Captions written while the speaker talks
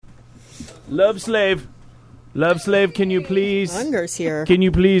Love slave. Love slave, can you please... Unger's here. Can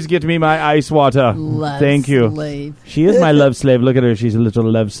you please get me my ice water? Thank you. Slave. She is my love slave. Look at her. She's a little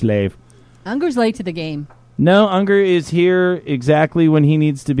love slave. Unger's late to the game. No, Unger is here exactly when he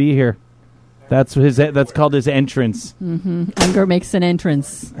needs to be here. That's called his entrance. Mm-hmm. Unger makes an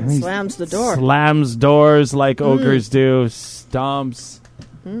entrance. Slams the door. Slams doors like ogres do. Stomps.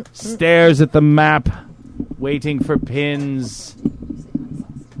 Stares at the map. Waiting for pins.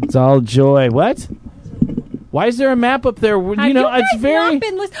 It's all joy. What? Why is there a map up there? It's very...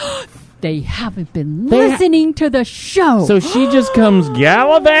 They haven't been listening to the show. So she just comes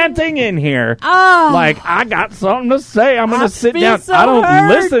gallivanting in here. Oh. Like, I got something to say. I'm going to sit down. So I don't hurt.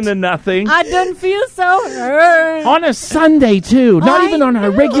 listen to nothing. I don't feel so hurt. On a Sunday, too. Not even on a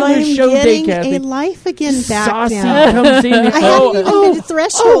regular show day, Kathy. I'm getting a life again back Saucy now. comes in. I haven't even hit the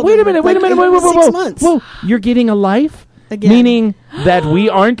threshold. Wait a minute. Whoa. 6 months. Whoa. You're getting a life? Again. Meaning that we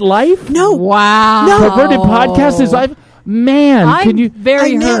aren't life? No. Wow. No. Perverted Podcast is life? Man, I'm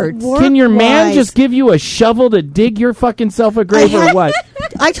very hurt. Can your man just give you a shovel to dig your fucking self a grave or what?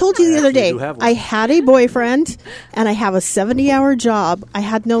 I told you the other day, I had a boyfriend, and I have a 70-hour job. I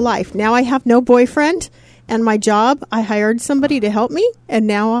had no life. Now I have no boyfriend, and my job, I hired somebody to help me, and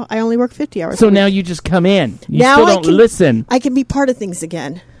now I only work 50 hours. So now you just come in. You now still don't listen. I can be part of things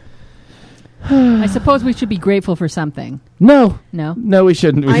again. I suppose we should be grateful for something. No, we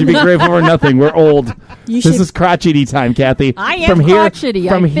shouldn't. We should be grateful for nothing. We're old. This is crotchety time, Kathy. I am crotchety.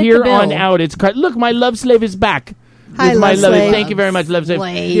 From I fit here the bill. on out, it's look. My love slave is back. Hi, my love slave. Thank you very much, love slave.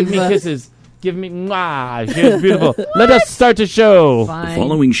 Slave. Give me kisses. Give me mwah. She's beautiful. Let us start the show. Fine. The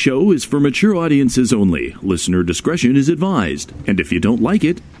following show is for mature audiences only. Listener discretion is advised. And if you don't like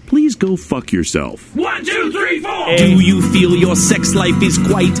it, please go fuck yourself. 1, 2, 3, 4. Do you feel your sex life is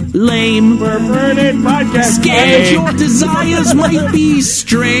quite lame? Perverted Podcast. Scared your desires might be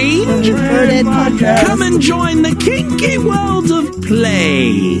strange? Perverted Podcast. Come and join the kinky world of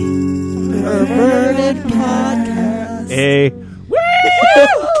play. Perverted Podcast. Hey.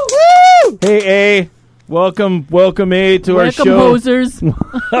 Hey, welcome, A, to our show. Hosers.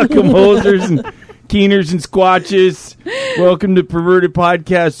 Welcome, hosers and keeners and squatches. Welcome to Perverted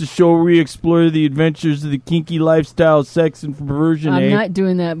Podcast, the show where we explore the adventures of the kinky lifestyle, sex, and perversion. I'm not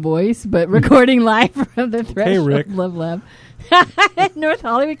doing that voice, but recording live from the Threshold Rick. Love Lab. North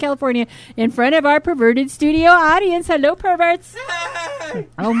Hollywood, California, in front of our perverted studio audience. Hello, perverts.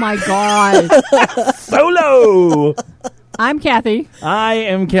 Oh, my God. Solo. I'm Kathy. I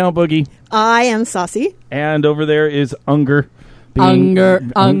am Count Boogie. I am Saucy. And over there is Unger. Unger.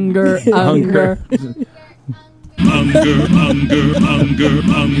 Unger.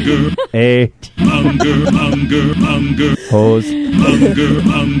 A. Hose.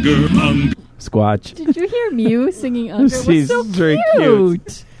 Squatch. Did you hear Mew singing Unger? It was so very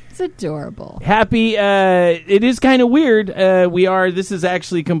cute. It's adorable. Happy. It is kind of weird. This is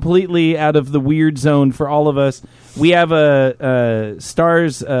actually completely out of the weird zone for all of us. We have a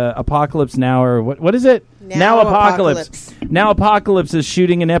Stars Apocalypse Now, or what is it? Now Apocalypse. Now Apocalypse is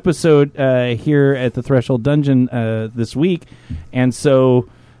shooting an episode here at the Threshold Dungeon this week, and so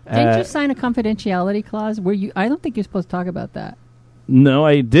didn't you sign a confidentiality clause? I don't think you're supposed to talk about that. No,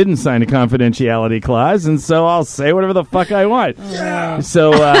 I didn't sign a confidentiality clause, and so I'll say whatever the fuck I want.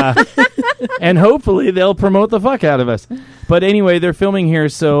 So, and hopefully they'll promote the fuck out of us. But anyway, they're filming here,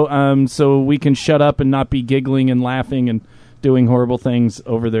 so we can shut up and not be giggling and laughing and doing horrible things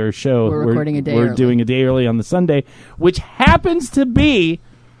over their show. We're recording a day early. We're doing a day early on the Sunday, which happens to be...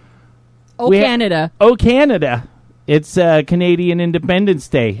 Canada. Canada. It's Canadian Independence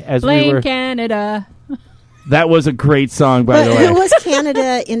Day. Blame Canada. That was a great song, by the way. Who was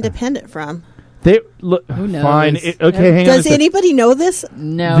Canada independent from? Who knows? Fine. Hang on. Does anybody know this?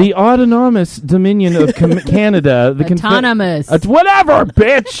 No. The Autonomous Dominion of Canada. Autonomous. Whatever,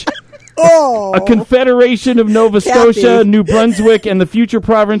 bitch! A confederation of Nova Scotia, New Brunswick, and the future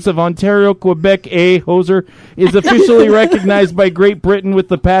province of Ontario, Quebec, Hoser, is officially recognized by Great Britain with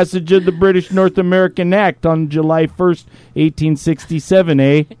the passage of the British North American Act on July 1st,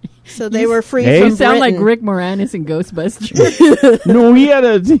 1867, So they were free You from sound Britain. like Rick Moranis in Ghostbusters. No, he had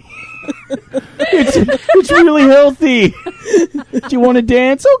a... It's really healthy. Do you want to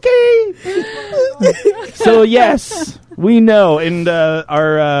dance? Okay. So, yes... We know, and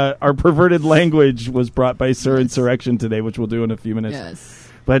our perverted language was brought by Sir Insurrection today, which we'll do in a few minutes. Yes.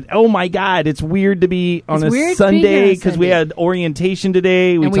 But, oh my God, it's weird to be on It's a weird Sunday because we Sunday. had orientation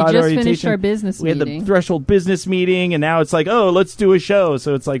today. And we taught just orientation. finished our business We had meeting. the Threshold business meeting, and now it's like, oh, let's do a show.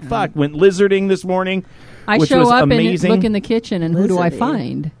 So it's like, fuck, went lizarding this morning, I which show was up amazing. and look in the kitchen, and who do I Lizarding.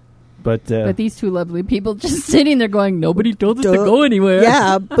 find? But these two lovely people just sitting there going, nobody told us to go anywhere.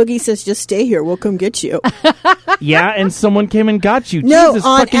 Yeah, Boogie says, just stay here. We'll come get you. yeah, and someone came and got you. No, Jesus,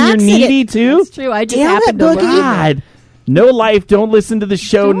 on fucking accident. you're needy, too? That's true. I just Damn happened it, to look. Boogie. God. No life. Don't listen to the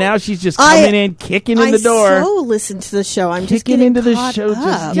show. Now she's just coming in, kicking in the door. I so listen to the show. I'm just Kicking getting into the caught show.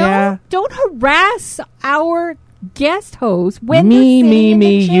 up. Yeah. Don't harass our guest host when Me, they're sitting me, in the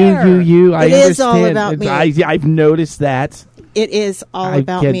me, chair. you. I It is all understand. about me. I've noticed that. It is all I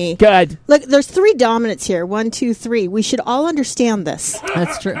about get- me. Good. Look, there's 3 dominants here. 1, 2, 3. We should all understand this.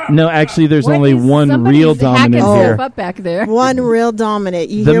 That's true. No, actually, there's What only is- one somebody's real hacking dominant stuff here. up back there. One real dominant.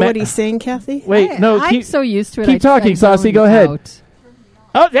 You The hear ma- what he's saying, Kathy? Wait, no, I'm keep, so used to it. keep I just talking, zone Saucy. Go ahead. out.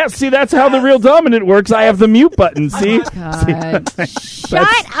 Oh, yeah, see, that's how the real dominant works. I have the mute button, see? God. Shut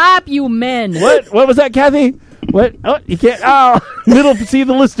up, you men. What was that, Kathy? What? Oh, you can't. Oh, see,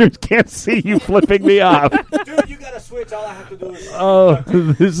 the listeners can't see you flipping me off. Dude, you gotta switch. All I have to do is. Oh,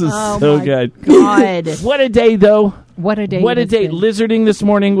 this is Oh so my good. God. What a day, though. What a day. What a it has day. been. Lizarding this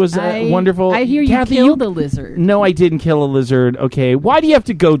morning was wonderful. I hear you Kathy, killed a lizard. No, I didn't kill a lizard. Okay. Why do you have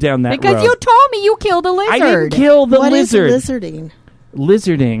to go down that Because road? you told me you killed a lizard. I didn't kill the What is lizard. lizarding?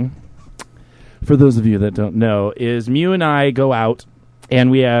 Lizarding, for those of you that don't know, is Mew and I go out and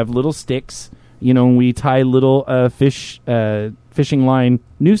we have little sticks, and we tie little fishing line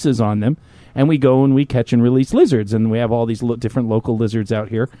nooses on them, and we go and we catch and release lizards. And we have all these different local lizards out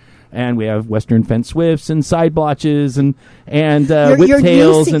here. And we have western fence swifts and side blotches and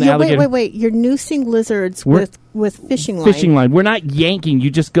whiptails and alligator. Wait. You're noosing lizards with fishing line. Fishing line. We're not yanking. You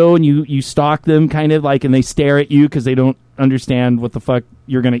just go and you stalk them kind of like, and they stare at you because they don't understand what the fuck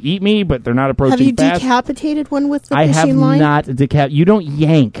you're going to eat me, but they're not approaching Have you fast. decapitated one with the I fishing have line? not You don't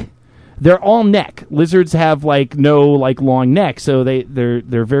yank. They're all neck. Lizards have no long neck, so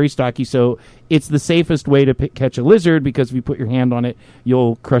they're very stocky. So it's the safest way to catch a lizard because if you put your hand on it,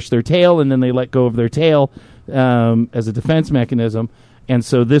 you'll crush their tail, and then they let go of their tail as a defense mechanism. And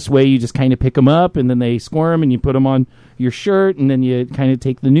so this way, you just kind of pick them up, and then they squirm, and you put them on your shirt, and then you kind of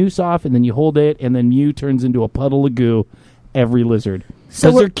take the noose off, and then you hold it, and then Mew turns into a puddle of goo. Every lizard.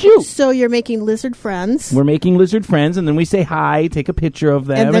 Because they're cute. So you're making lizard friends. We're making lizard friends, and then we say hi, take a picture of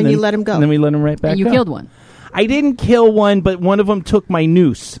them. And then you let them go. And then we let them right back And you go. killed one. I didn't kill one, but one of them took my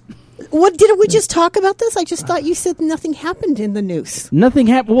noose. What, didn't we just talk about this? I just thought you said nothing happened in the noose. Nothing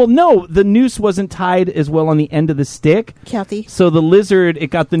happened. Well, no, the noose wasn't tied as well on the end of the stick. Kathy. So the lizard, it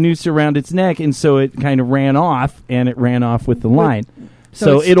got the noose around its neck, and so it kind of ran off, and it ran off with the line.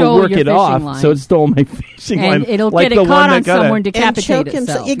 So it it'll stole work your it off. fishing line. So it stole my fishing line. And it'll like get the it one caught that on got someone, And decapitate choke itself.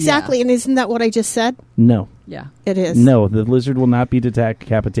 himself. Exactly. And isn't that what I just said? No. Yeah. It is. No, the lizard will not be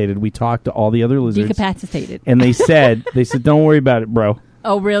decapitated. We talked to all the other lizards. Decapacitated. And they said, don't worry about it, bro.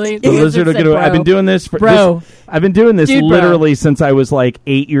 Oh, really? The lizard will said, get away. bro. I've been doing this for Bro. I've been doing this Dude, bro. literally since I was like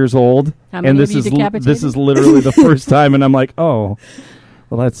 8 years old. How many and have this you is decapitated? this is literally the first time, and I'm like, oh,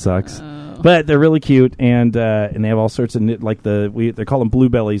 well, that sucks. But they're really cute, and they have all sorts of they call them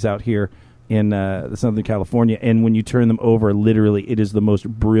bluebellies out here in the Southern California. And when you turn them over, literally, it is the most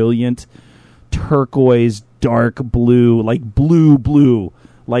brilliant turquoise, dark blue, like blue,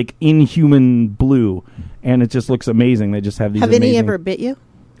 like inhuman blue, and it just looks amazing. They just have these. Have amazing any ever bit you?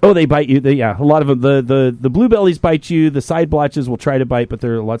 Oh, they bite you. Yeah, a lot of them. The bluebellies bite you. The side blotches will try to bite, but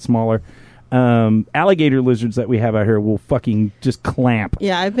they're a lot smaller. Alligator lizards that we have out here will fucking just clamp.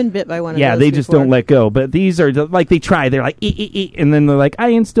 Yeah, I've been bit by one of those. Yeah, they just before. don't let go. But these are like they try. They're like and then they're like, I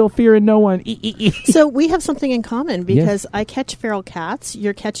instill fear in no one. So we have something in common because I catch feral cats.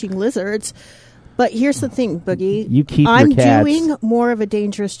 You're catching lizards. But here's the thing, Boogie. You keep I'm your cats. doing more of a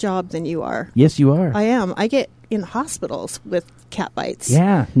dangerous job than you are. Yes, you are. I am. I get in hospitals with cat bites.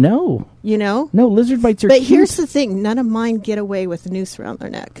 Yeah, no, You know? no. Lizard bites are. But cute. here's the thing. None of mine get away with a noose around their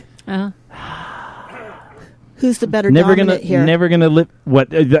neck. Uh-huh. Who's the better Never dominant here? never gonna live. What?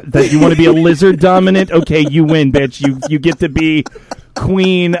 That you want to be a lizard dominant? Okay, you win, bitch. You get to be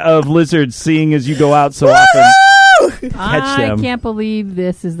queen of lizards, seeing as you go out so often. Catch them. I can't believe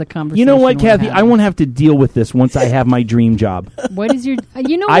this is the conversation. You know what, we're Kathy? having. I won't have to deal with this once I have my dream job. What is your?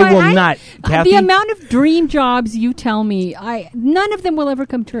 You know I what? will not, Kathy. The amount of dream jobs you tell me, none of them will ever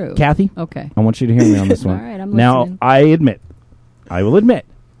come true. Kathy, Okay. I want you to hear me on this one. All right, I'm now, listening. I will admit,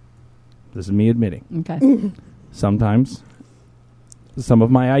 this is me admitting. Okay. Sometimes some of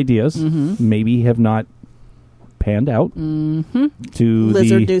my ideas maybe have not panned out to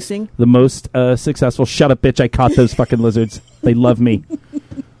Lizard deucing. the most successful. Shut up, bitch. I caught those fucking lizards. They love me.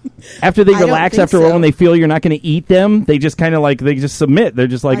 After they I don't relax, think after a while, so. when they feel you're not going to eat them, they just kind of they just submit. They're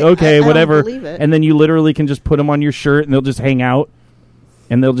just like, I okay, don't whatever. believe it. And then you literally can just put them on your shirt and they'll just hang out.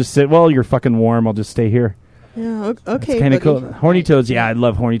 And they'll just say, well, you're fucking warm. I'll just stay here. Yeah, okay. Kind of cool. Horny toads. Yeah, I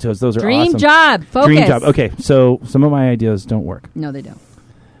love horny toads. Those are Dream awesome. job. Focus. Dream job. Okay, so some of my ideas don't work. No, they don't.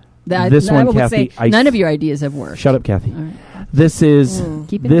 This I one, would Kathy. say none of your ideas have worked. Shut up, Kathy. All right. This is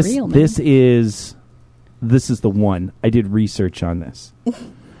Keep it this. real, man. This is the one. I did research on this.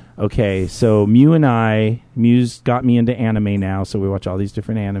 Okay, so Mew's got me into anime now, so we watch all these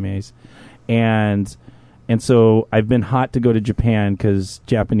different animes, and so I've been hot to go to Japan because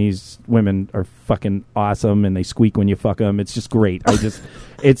Japanese women are fucking awesome and they squeak when you fuck them. It's just great.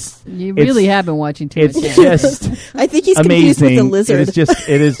 You really have been watching too much. It's just I think he's amazing. confused with the lizard.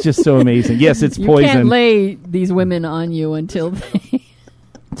 It is just so amazing. Yes, it's you poison. You can't lay these women on you until they...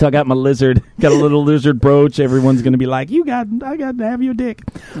 So I got my lizard, got a little lizard brooch. Everyone's going to be like, I got to have your dick.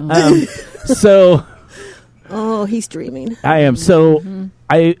 So... Oh, he's dreaming. I am. So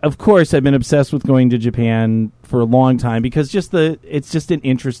of course, I've been obsessed with going to Japan for a long time because it's just an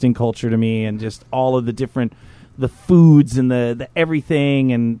interesting culture to me, and just all of the foods and the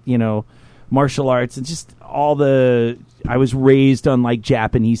everything, and, martial arts, and just I was raised on like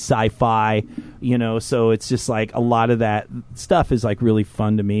Japanese sci-fi, so it's just like a lot of that stuff is like really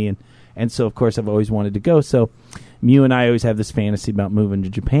fun to me. And so of course I've always wanted to go. So Mew and I always have this fantasy about moving to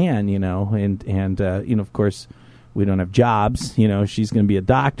Japan, and of course we don't have jobs. She's going to be a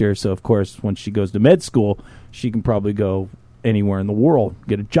doctor, so of course when she goes to med school, she can probably go anywhere in the world,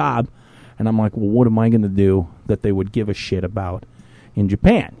 get a job. And I'm like, well, what am I going to do that they would give a shit about in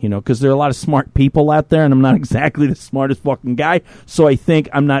Japan? Because there are a lot of smart people out there, and I'm not exactly the smartest fucking guy. So I think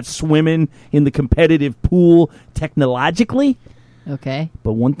I'm not swimming in the competitive pool technologically. Okay.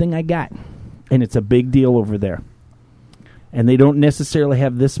 But one thing I got, and it's a big deal over there, and they don't necessarily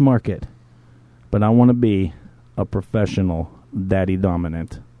have this market, but I want to be a professional daddy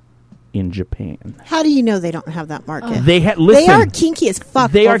dominant in Japan. How do you know they don't have that market? They are kinky as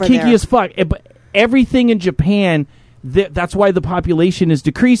fuck. They are kinky as fuck. But everything in Japan, that's why the population is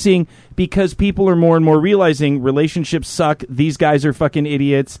decreasing, because people are more and more realizing relationships suck. These guys are fucking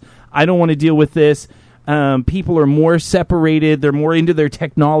idiots. I don't want to deal with this. People are more separated. They're more into their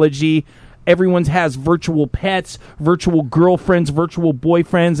technology. Everyone has virtual pets, virtual girlfriends, virtual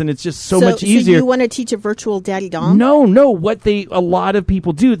boyfriends, and it's just so much easier. So you want to teach a virtual daddy dom? No. What a lot of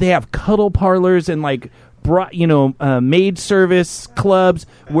people do, they have cuddle parlors and like maid service clubs,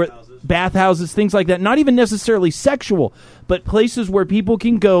 bathhouses, things like that. Not even necessarily sexual, but places where people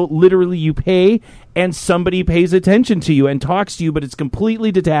can go. Literally, you pay and somebody pays attention to you and talks to you, but it's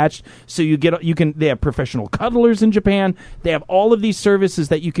completely detached. So they have professional cuddlers in Japan. They have all of these services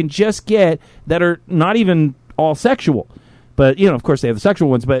that you can just get that are not even all sexual. But, of course they have the sexual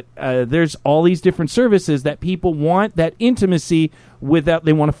ones, but there's all these different services that people want that intimacy without,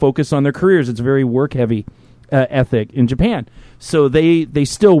 they want to focus on their careers. It's very work heavy ethic in Japan. So they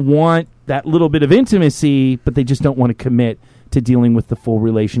still want that little bit of intimacy, but they just don't want to commit to dealing with the full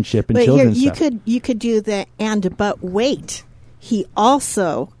relationship and children stuff. You could do but wait. He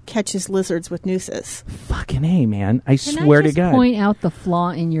also catches lizards with nooses. Fucking A, man. I swear to God. Can I point out the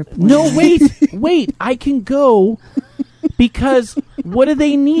flaw in your plan? No, wait. I can go because what do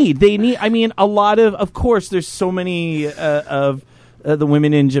they need? They need, a lot of course, there's so many of the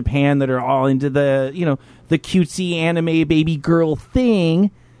women in Japan that are all into the cutesy anime baby girl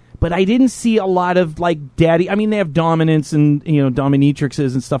thing. But I didn't see a lot of like daddy. They have dominance and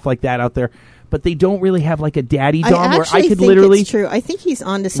dominatrixes and stuff like that out there, but they don't really have like a daddy dom where I could literally. It's true. I think he's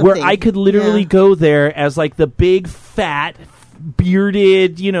onto something. Where I could literally go there as like the big fat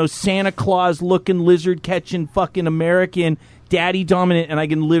bearded, Santa Claus looking lizard catching fucking American daddy dominant, and I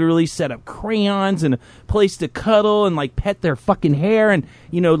can literally set up crayons and a place to cuddle and like pet their fucking hair and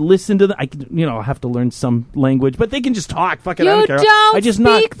listen to them. I can, I'll have to learn some language, but they can just talk. Fuck it, I don't care. I just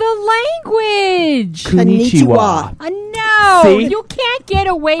speak the language. Konnichiwa. No, see? You can't get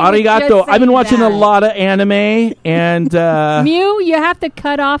away with Arigato. just I've been watching that. a lot of anime and Mew, you have to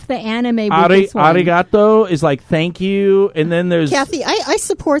cut off the anime with this one. Arigato is like thank you, and then there's Kathy. I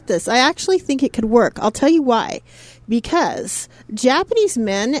support this. I actually think it could work. I'll tell you why. Because Japanese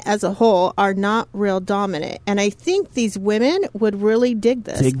men as a whole are not real dominant. And I think these women would really dig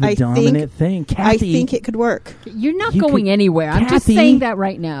this. Dig the dominant thing. Kathy, I think it could work. You're not going anywhere. I'm just saying that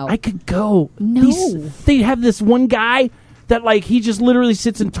right now. I could go. No. They have this one guy that like he just literally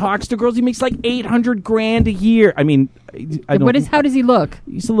sits and talks to girls. He makes like $800,000 a year. How does he look?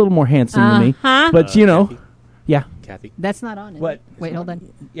 He's a little more handsome than me. But Kathy? Yeah. Kathy. That's not on it. What? Wait, hold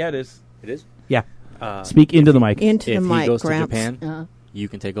on. Yeah, it is. It is? Yeah. Speak into the mic. Into the mic, if he goes Gramps. to Japan, you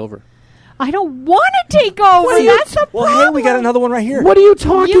can take over. I don't want to take over. That's the problem. Well, hey, we got another one right here. What are you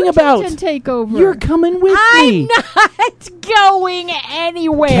talking about? You can take over. You're coming with me. I'm not going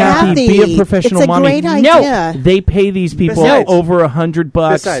anywhere. Kathy, be a professional it's a mommy. great idea. They pay these people Besides- over $100.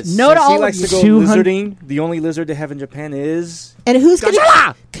 Besides, No to since all he of likes you. to go 200 lizarding, the only lizard they have in Japan is... And who's going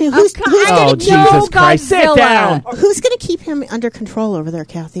Godzilla! to Oh, Jesus Christ. Sit Godzilla. down. who's going to keep him under control over there,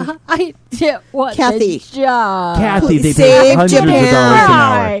 Kathy? What Kathy. the job? Kathy, they pay Save hundreds of dollars Japan. an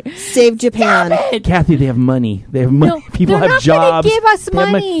hour. Right. Save Japan. Kathy, they have money. They have money. No, People they're have not gonna jobs. give us They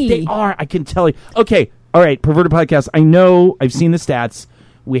have money. They are. I can tell you. Okay. All right. Perverted Podcast. I know. I've seen the stats.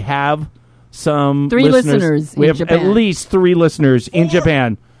 We have some 3 listeners We in have Japan. at least 3 listeners in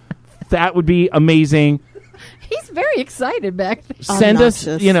Japan. That would be amazing. He's very excited back there. Send us,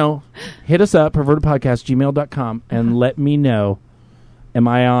 Obnoxious. hit us up, pervertedpodcast@gmail.com, and let me know. Am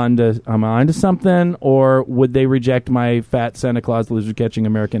I on to something, or would they reject my fat Santa Claus lizard catching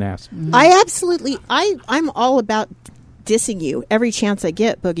American ass? I'm all about dissing you every chance I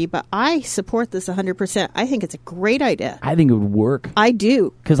get, Boogie, but I support this 100%. I think it's a great idea. I think it would work I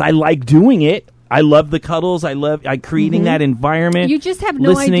do. because I like doing it. I love the cuddles. I love creating that environment. You just have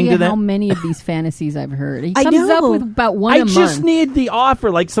no listening idea to how them. many of these fantasies I've heard. He I comes up know. with about one I a just month. need the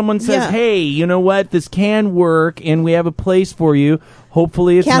offer. Like someone says, Yeah. hey, you know what? This can work, and we have a place for you.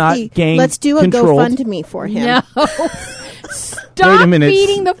 Hopefully it's Kathy, not gang let's do a controlled. GoFundMe for him. No. Wait a Stop minute.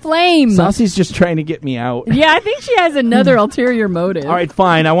 feeding the flame. Saucy's just trying to get me out. Yeah, I think she has another ulterior motive. All right,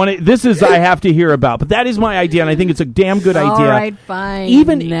 fine. I want to. This is I have to hear about, but that is my idea, and I think it's a damn good idea. All right, fine.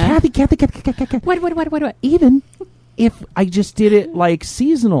 Even Kathy. What? Even if I just did it like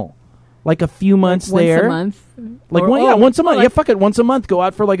seasonal, like a few months Once there, a month? like Or- once a month. like- Yeah, fuck it, once a month. Go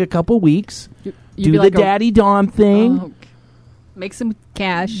out for like a couple weeks. You'd Do be the like Daddy Dom thing. Oh, make some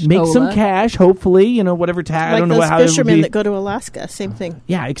cash. Make some Ola. cash. Hopefully, whatever tag. I Like don't know those how it would fishermen be. that go to Alaska. Same thing.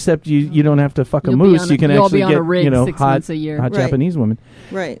 Yeah, except you don't have to fuck a You'll be moose. on You a- can you'll actually be on get a rig 6 hot, months a year. hot Right. Japanese women.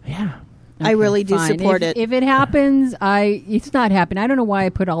 Right. Yeah. I really do Fine. support it. If it happens, it's not happening. I don't know why I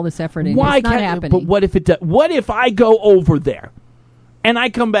put all this effort in. Why It's not can't? happening. But what if it? What if I go over there, and I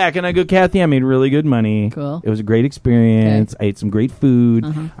come back and I go, Kathy, I made really good money. Cool. It was a great experience. I ate some great food.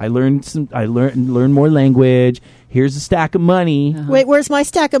 I learned learned more language. Here's a stack of money. Wait, where's my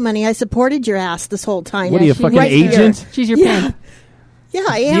stack of money? I supported your ass this whole time. What are you, a she's fucking right here. agent? She's your Yeah. pimp. Yeah,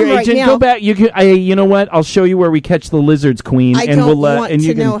 I am Your right agent, now. go back. You know what? I'll show you where we catch the lizards, Queen, I and don't we'll want and you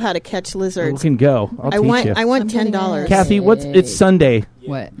to can, know how to catch we lizards. can go. I'll teach you. I want $10. Kathy, it's Sunday.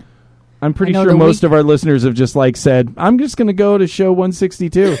 What? I'm pretty I know sure the most of our listeners have just said, I'm just going to go to show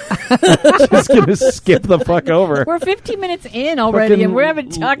 162. Just going to skip the fuck over. We're 15 minutes in already, Fucking and we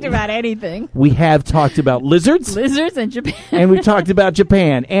haven't talked about anything. We have talked about lizards, Lizards in Japan. and we've talked about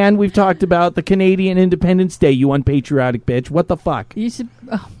Japan, and we've talked about the Canadian Independence Day, you unpatriotic bitch. What the fuck? You should.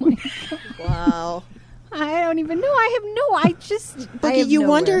 Oh my God. Wow. I don't even know. I just. I Boogie, have you nowhere.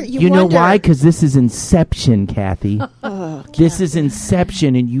 wonder. You know why? Because this is Inception, Kathy. Oh, This is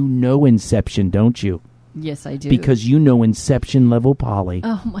Inception, and you know Inception, don't you? Yes, I do. Because you know Inception level Polly.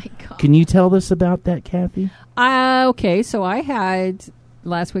 Oh my God. Can you tell us about that, Kathy? Okay, so I had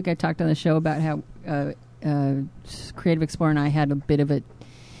last week. I talked on the show about how Creative Explorer and I had a bit of a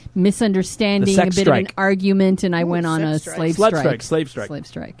misunderstanding, The a sex bit of strike. an argument, and I went on a sex strike. slave strike. Slave strike. Slave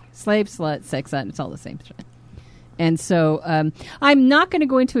strike. Slave, slut, sex, it's all the same strike. And so I'm not going to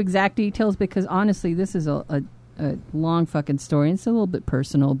go into exact details because honestly, this is a long fucking story. And it's a little bit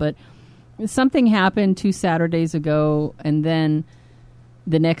personal, but something happened 2 Saturdays ago, and then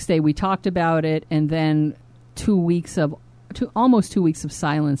the next day we talked about it, and then almost 2 weeks of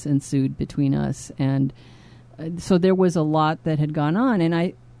silence ensued between us, and so there was a lot that had gone on, and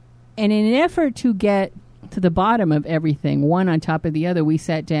in an effort to get to the bottom of everything, one on top of the other, we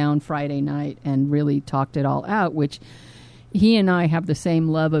sat down Friday night and really talked it all out, which he and I have the same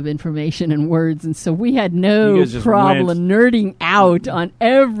love of information and words, and so we had You no guys just problem nerding out on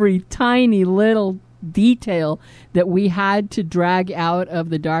every tiny little detail that we had to drag out of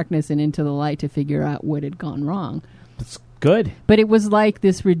the darkness and into the light to figure out what had gone wrong. That's good. But it was like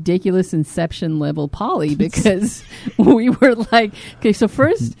this ridiculous Inception level Polly because we were like, okay, so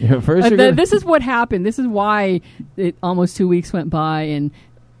first, this is what happened. This is why almost 2 weeks went by, and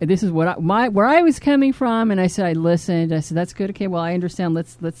this is what where I was coming from. And I said, I listened. I said, that's good. Okay, well, I understand.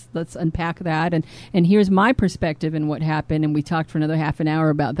 Let's unpack that. And here's my perspective and what happened. And we talked for another half an hour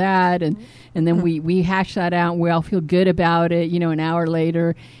about that. And then we hashed that out, and we all feel good about it, an hour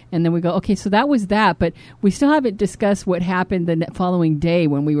later. And then we go, okay, so that was that. But we still haven't discussed what happened the following day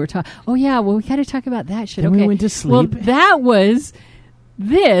when we were talking. Oh, yeah, well, we got to talk about that shit. Then okay. we went to sleep. Well, that was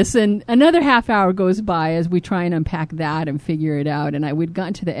this, and another half hour goes by as we try and unpack that and figure it out. And we'd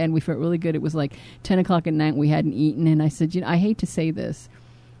gotten to the end. We felt really good. It was like 10 o'clock at night. We hadn't eaten. And I said, I hate to say this,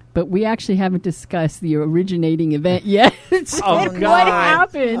 but we actually haven't discussed the originating event yet. Oh, God. What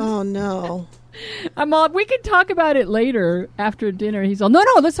happened? Oh, no. I'm all, we can talk about it later after dinner. He's all, no,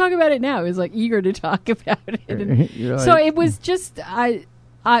 let's talk about it now. He's like eager to talk about it. So it was just,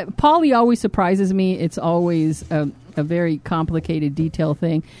 Polly always surprises me. It's always a very complicated detail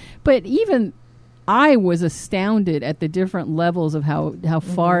thing. But even I was astounded at the different levels of how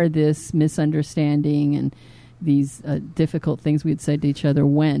far this misunderstanding and these difficult things we had said to each other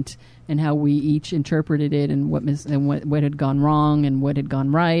went, and how we each interpreted it, and what had gone wrong and what had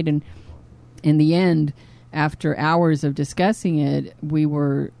gone right. And in the end, after hours of discussing it, we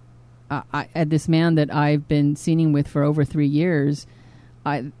were at this man that I've been scening with for over 3 years.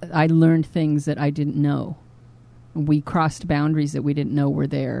 I learned things that I didn't know. We crossed boundaries that we didn't know were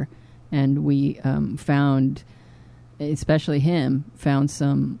there, and we found, especially him, found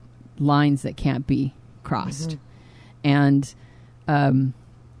some lines that can't be crossed. And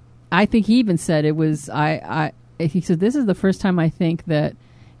I think he even said it was he said, this is the first time I think that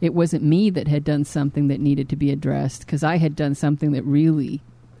it wasn't me that had done something that needed to be addressed, because I had done something that really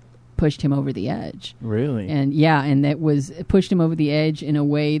pushed him over the edge. Really? And and that was pushed him over the edge in a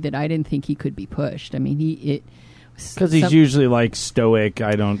way that I didn't think he could be pushed. I mean, because he's usually like stoic.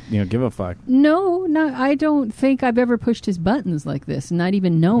 I don't give a fuck. No, I don't think I've ever pushed his buttons like this, not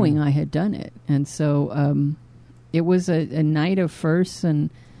even knowing I had done it. And so it was a night of firsts,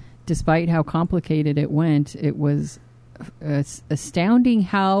 and despite how complicated it went, it was astounding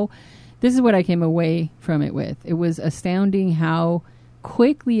how, this is what I came away from it with. It was astounding how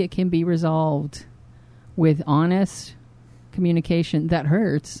quickly it can be resolved with honest communication that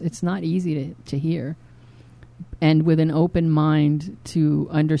hurts. It's not easy to hear. And with an open mind to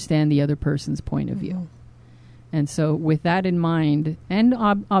understand the other person's point of view. And so with that in mind, and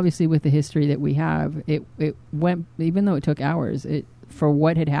obviously with the history that we have, it went, even though it took hours, for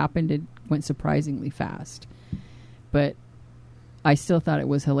what had happened, it went surprisingly fast. But I still thought it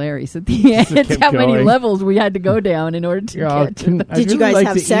was hilarious at the end how many levels we had to go down in order to get to the... Did you guys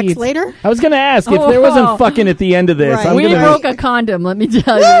have sex later? I was going to ask if there wasn't fucking at the end of this. Right. We broke a condom, let me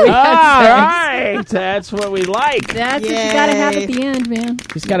tell you. We had sex. Right. That's what we like. That's what you got to have at the end, man.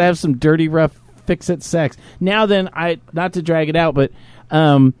 Just got to have some dirty, rough, fix-it sex. Now then, not to drag it out, but...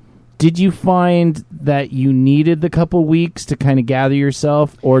 did you find that you needed the couple weeks to kind of gather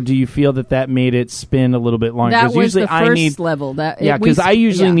yourself, or do you feel that made it spin a little bit longer? That was the first level. Because I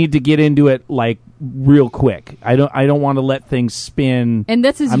usually need to get into it like real quick. I don't want to let things spin. And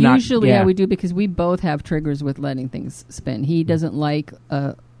this is usually how we do, because we both have triggers with letting things spin. He doesn't like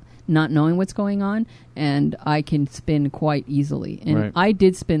not knowing what's going on, and I can spin quite easily. And I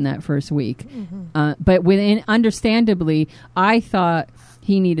did spin that first week, but understandably, I thought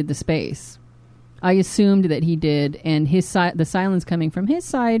he needed the space. I assumed that he did, and the silence coming from his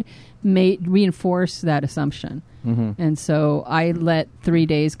side reinforced that assumption. And so I let 3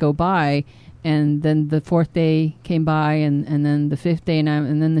 days go by, and then the fourth day came by, and then the fifth day,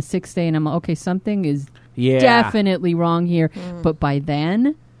 and then the sixth day, and I'm like, okay, something is definitely wrong here. But by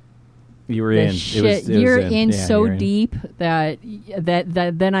then, you were in. You're in so deep that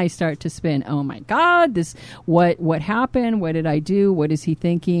then I start to spin. Oh my God! What happened? What did I do? What is he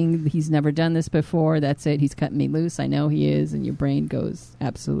thinking? He's never done this before. That's it. He's cutting me loose. I know he is, and your brain goes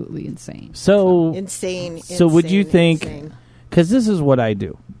absolutely insane. So insane. So would you think? Because this is what I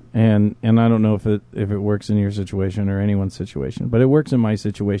do, and I don't know if it works in your situation or anyone's situation, but it works in my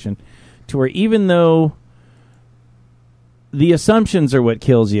situation, to where even though the assumptions are what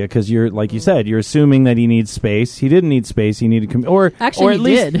kills you, because you're, like you said, you're assuming that he needs space. He didn't need space. He needed actually,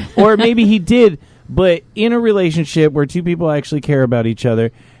 he did. Or maybe he did. But in a relationship where two people actually care about each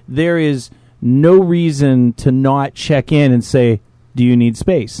other, there is no reason to not check in and say, "Do you need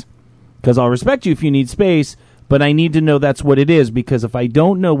space?" Because I'll respect you if you need space, but I need to know that's what it is. Because if I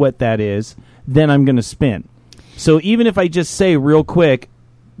don't know what that is, then I'm going to spin. So even if I just say real quick,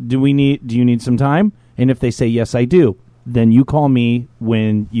 "Do you need some time?" And if they say yes, I do, then you call me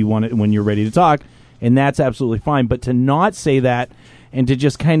when you're ready to talk, and that's absolutely fine. But to not say that and to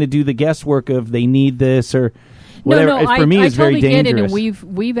just kind of do the guesswork of they need this or whatever, for me is very dangerous. Get it,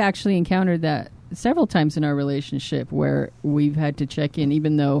 and we've actually encountered that several times in our relationship where we've had to check in,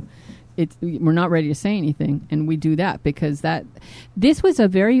 even though we're not ready to say anything, and we do that because this was a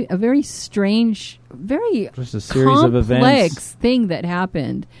very strange, very just a series of events, complex thing that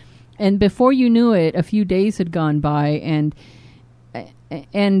happened. And before you knew it, a few days had gone by, and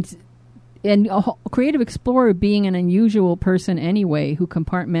and a creative explorer being an unusual person anyway, who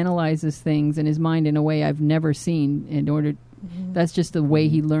compartmentalizes things in his mind in a way I've never seen. That's just the way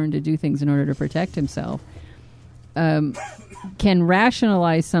he learned to do things in order to protect himself. Can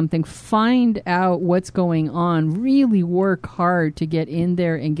rationalize something, find out what's going on, really work hard to get in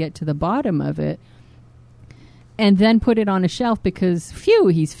there and get to the bottom of it, and then put it on a shelf because, phew,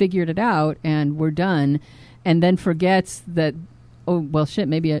 he's figured it out and we're done, and then forgets that, oh, well, shit,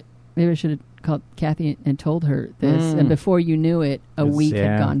 maybe I should have called Kathy and told her this, and before you knew it, a week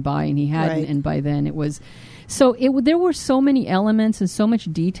had gone by and he hadn't, and by then it was... So there were so many elements and so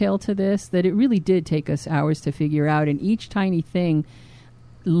much detail to this that it really did take us hours to figure out, and each tiny thing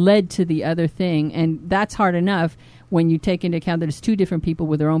led to the other thing, and that's hard enough when you take into account that there's two different people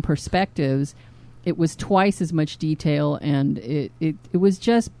with their own perspectives. It was twice as much detail, and it was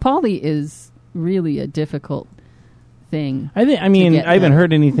just... Polly is really a difficult thing. I haven't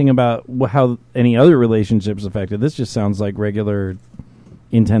heard anything about how any other relationships affected. This just sounds like regular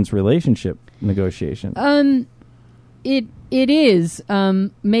intense relationship negotiation. It is.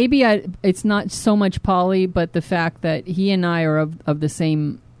 Maybe it's not so much Polly, but the fact that he and I are of the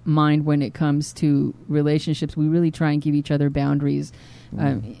same mind when it comes to relationships. We really try and give each other boundaries.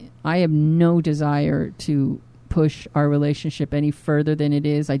 I have no desire to push our relationship any further than it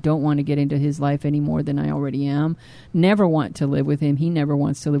is. I don't want to get into his life any more than I already am. Never want to live with him. He never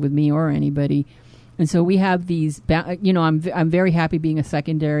wants to live with me or anybody. And so we have these, I'm very happy being a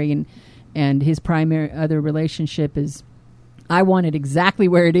secondary, and his primary other relationship is, I want it exactly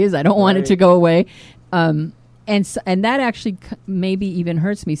where it is. I don't want it to go away. And that actually maybe even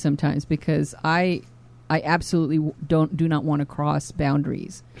hurts me sometimes because I absolutely do not want to cross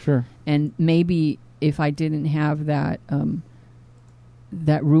boundaries. Sure. And maybe if I didn't have that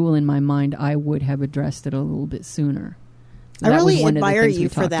that rule in my mind, I would have addressed it a little bit sooner. I really admire you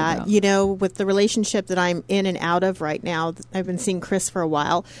for that. About. You know, with the relationship that I'm in and out of right now, I've been seeing Chris for a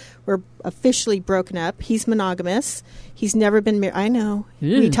while. We're officially broken up. He's monogamous. He's never been married. I know.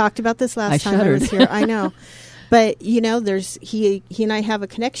 Ew. We talked about this last time I was here. I know. But, you know, there's he and I have a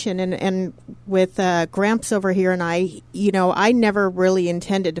connection. And with Gramps over here and I never really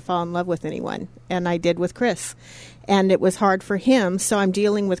intended to fall in love with anyone. And I did with Chris. And it was hard for him. So I'm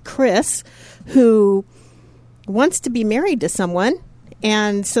dealing with Chris, who wants to be married to someone,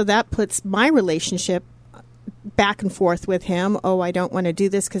 and so that puts my relationship back and forth with him. Oh, I don't want to do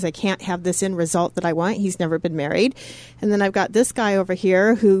this because I can't have this end result that I want. He's never been married. And then I've got this guy over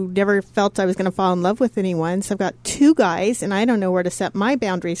here who never felt I was going to fall in love with anyone. So I've got two guys, and I don't know where to set my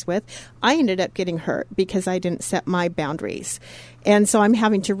boundaries with. I ended up getting hurt because I didn't set my boundaries. And so I'm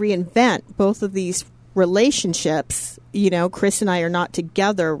having to reinvent both of these relationships. You know, Chris and I are not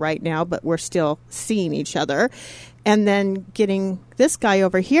together right now, but we're still seeing each other. And then getting this guy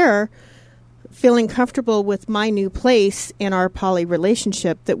over here feeling comfortable with my new place in our poly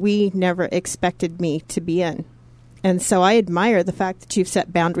relationship that we never expected me to be in. And so I admire the fact that you've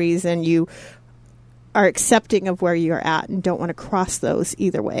set boundaries and you are accepting of where you're at and don't want to cross those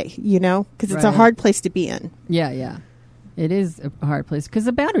either way, you know, because it's a hard place to be in. Yeah. It is a hard place because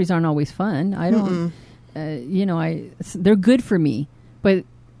the boundaries aren't always fun. I don't, they're good for me, but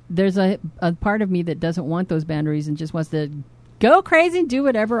there's a part of me that doesn't want those boundaries and just wants to go crazy and do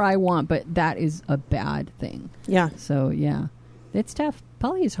whatever I want. But that is a bad thing. Yeah. So yeah, it's tough.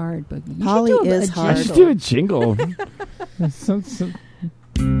 Poly is hard, but Poly is hard. I should do a jingle.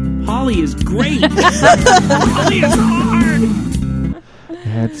 Poly is great. Poly is hard.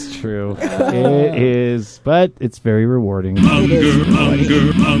 That's true. It is, but it's very rewarding. Unger.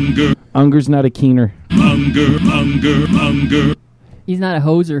 Unger's not a keener. Unger. He's not a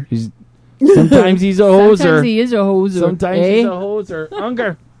hoser. Sometimes he's a hoser. Sometimes he is a hoser. Sometimes he's a hoser.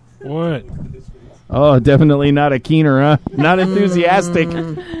 Unger. What? Oh, definitely not a keener, huh? Not enthusiastic.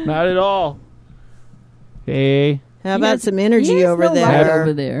 Not at all. Hey. How about some energy over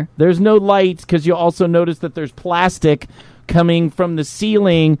there? There's no light because you also notice that there's plastic coming from the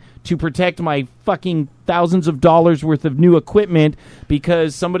ceiling to protect my fucking thousands of dollars worth of new equipment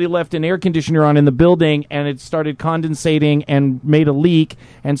because somebody left an air conditioner on in the building and it started condensating and made a leak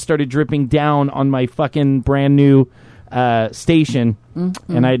and started dripping down on my fucking brand new station.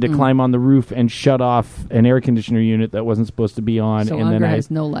 And I had to climb on the roof and shut off an air conditioner unit that wasn't supposed to be on. So and Unger then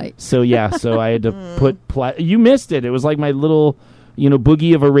has no light. So yeah, so I had to put you missed it. It was like my little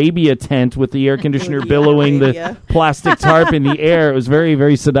Boogie of Arabia tent with the air conditioner billowing the plastic tarp in the air. It was very,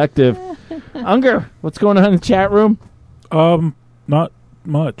 very seductive. Unger, what's going on in the chat room? Not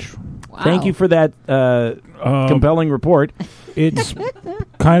much. Wow. Thank you for that compelling report. It's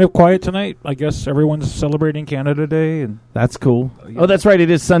kind of quiet tonight. I guess everyone's celebrating Canada Day, and that's cool. Oh, that's right. It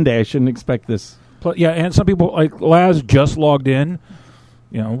is Sunday. I shouldn't expect this. Yeah, and some people, like Laz, just logged in.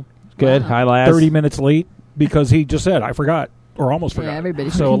 Good. Hi, Laz. 30 minutes late because he just said, "I forgot." Or almost forgot. Everybody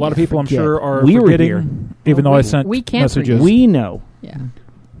so a lot of people, I'm sure, are we forgetting, were here. Even though I sent messages. We know. Yeah.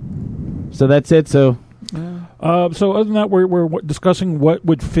 So that's it. So other than that, we're discussing what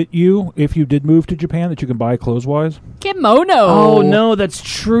would fit you if you did move to Japan that you can buy clothes-wise. Kimono. Oh, no, that's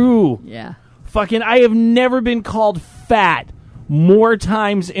true. Yeah. Fucking, I have never been called fat more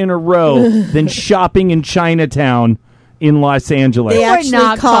times in a row than shopping in Chinatown in Los Angeles. They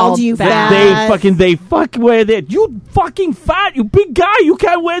actually called you fat. They fuck wear that. You fucking fat, you big guy. You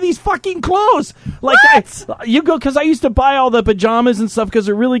can't wear these fucking clothes. Like you go, because I used to buy all the pajamas and stuff because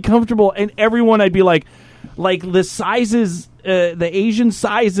they're really comfortable. And everyone, I'd be like the sizes, the Asian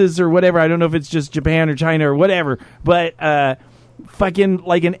sizes or whatever. I don't know if it's just Japan or China or whatever, but fucking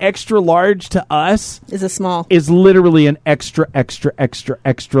like an extra large to us is a small, is literally an extra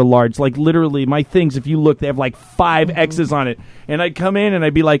large. Like literally my things, if you look, they have like 5 X's on it, and I'd come in and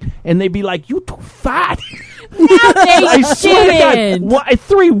I'd be like, and they'd be like, you too fat. I swear to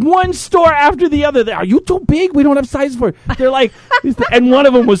God, one store after the other. Are you too big? We don't have sizes for it. They're like, and one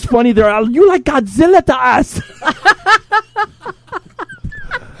of them was funny. They're like, you like Godzilla to us.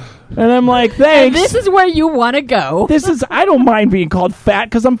 And I'm like, thanks. And this is where you want to go. I don't mind being called fat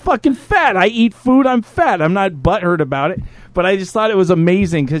because I'm fucking fat. I eat food, I'm fat. I'm not butthurt about it. But I just thought it was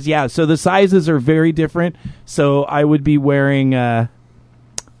amazing because, so the sizes are very different. So I would be wearing, I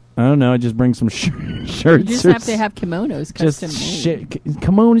don't know, just bring some shirts. You just have to have kimonos custom made.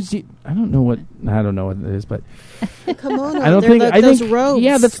 Kimonos, I don't know what it is, but kimono. I don't think those robes.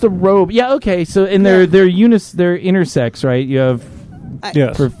 Yeah, that's the robe. Yeah, okay. So and they're intersex, right? You have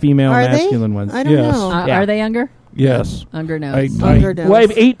for female masculine ones. I don't know. Are they Unger? Yes. Unger knows. Well, I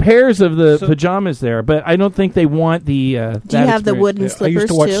have 8 pairs of the pajamas there, but I don't think they want the. Do you have the wooden slippers? I used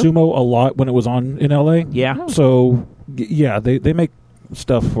to watch sumo a lot when it was on in LA. Yeah. Oh. So they make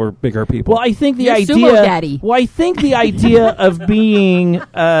stuff for bigger people. Well, I think the idea. Sumo daddy. Well, I think the idea of being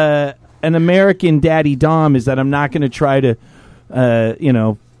an American daddy dom is that I'm not going to try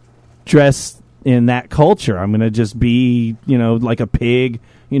to, dress in that culture. I'm going to just be, like a pig,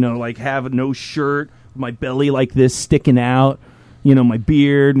 like have no shirt, my belly like this sticking out, my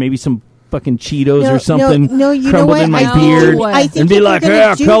beard, maybe some fucking Cheetos or something crumbled in my beard. I think and be like,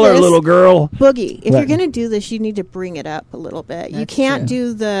 color, little girl. Boogie, if you're going to do this, you need to bring it up a little bit. You can't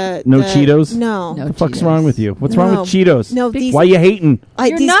do the Cheetos? No. What the fuck's wrong with you? What's wrong with Cheetos? No, why are you hating?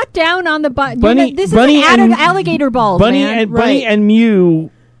 You're not down on the Bunny. This is an alligator balls, Bunny man. Bunny and Mew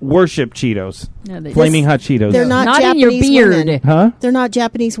worship Cheetos. Flaming Hot Cheetos. They're not Japanese in your beard. Women. Huh? They're not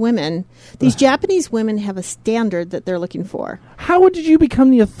Japanese women. These Japanese women have a standard that they're looking for. How did you become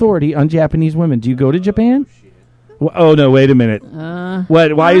the authority on Japanese women? Do you go to Japan? Oh no! Wait a minute.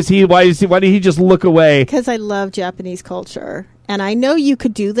 What? Why did he just look away? Because I love Japanese culture, and I know you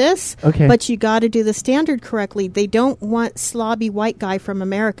could do this. Okay. But you got to do the standard correctly. They don't want slobby white guy from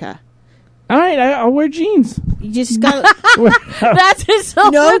America. All right, I'll wear jeans. You just got That's his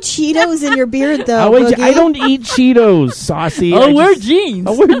no Cheetos in your beard, though. I don't eat Cheetos, saucy. I'll wear jeans.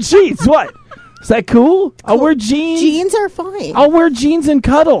 I'll wear jeans. What? Is that cool? I'll wear jeans. Jeans are fine. I'll wear jeans and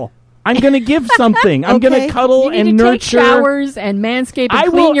cuddle. I'm going to give something. I'm going to cuddle you need and to nurture. Take showers and manscape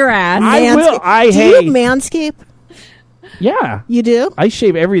and clean your ass. I will. Do you manscape? Yeah. You do? I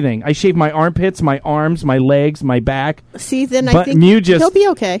shave everything. I shave my armpits, my arms, my legs, my back. See, then I think he'll be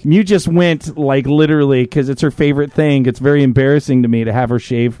okay. Mew just went, like, literally, because it's her favorite thing. It's very embarrassing to me to have her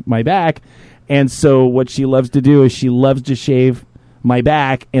shave my back. And so what she loves to do is she loves to shave my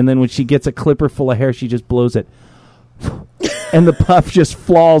back, and then when she gets a clipper full of hair, she just blows it. And the puff just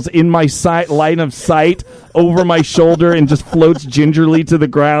falls in my line of sight over my shoulder and just floats gingerly to the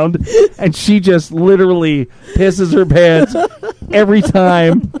ground. And she just literally pisses her pants every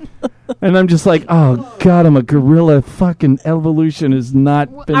time. And I'm just like, oh, God, I'm a gorilla. Fucking evolution has not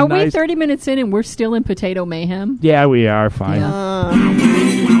been nice. Are we 30 minutes in and we're still in potato mayhem? Yeah, we are. Fine.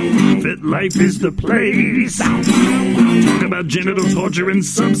 Fit life is the place. Talk about genital torture in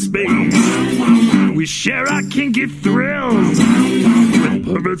subspace. We share our kinky thrills with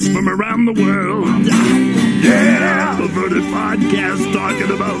perverts from around the world. Yeah, Perverted Podcast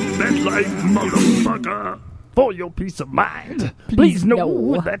talking about that life, motherfucker. For your peace of mind, please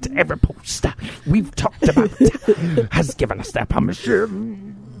know that every post we've talked about has given us that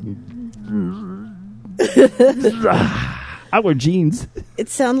permission. I wear jeans. It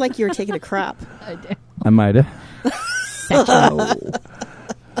sounded like you were taking a crap. I might have.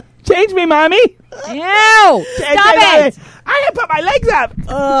 Change me, mommy. Ew! Stop it! I gotta put my legs up.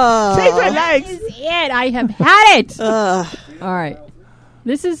 Change my legs. This is it. I have had it. All right.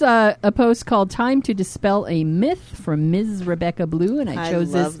 This is a post called "Time to Dispel a Myth" from Ms. Rebecca Blue, and I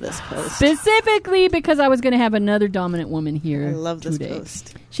chose this post specifically because I was going to have another dominant woman here. I love this today.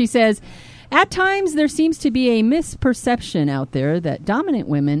 post. She says, "At times there seems to be a misperception out there that dominant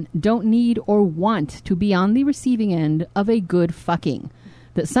women don't need or want to be on the receiving end of a good fucking,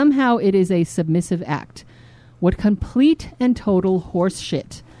 that somehow it is a submissive act. What complete and total horse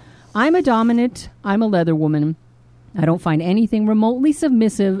shit. I'm a dominant, I'm a leather woman. I don't find anything remotely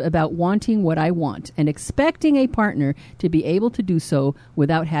submissive about wanting what I want and expecting a partner to be able to do so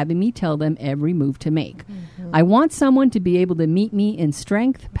without having me tell them every move to make. I want someone to be able to meet me in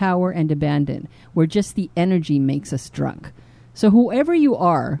strength, power, and abandon, where just the energy makes us drunk. So whoever you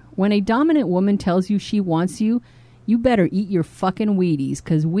are, when a dominant woman tells you she wants you, you better eat your fucking Wheaties,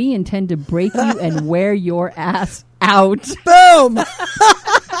 because we intend to break you and wear your ass out." Boom!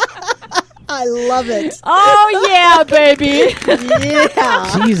 I love it. Oh, yeah, baby.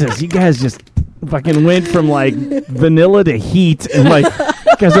 Yeah. Jesus, you guys just fucking went from like vanilla to heat, and like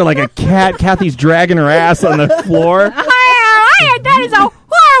you guys are like a cat. Kathy's dragging her ass on the floor. That is a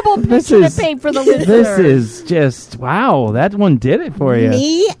horrible picture to paint for the listener. This is just, wow, that one did it for you.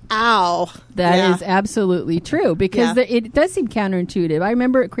 Meow. That is absolutely true, because it does seem counterintuitive. I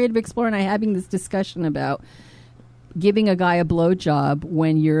remember at Creative Explorer and I having this discussion about giving a guy a blowjob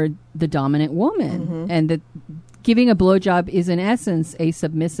when you're the dominant woman, and that giving a blowjob is in essence a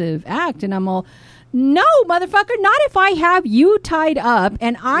submissive act. And I'm all, no, motherfucker, not if I have you tied up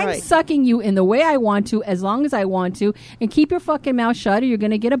and I'm sucking you in the way I want to, as long as I want to, and keep your fucking mouth shut or you're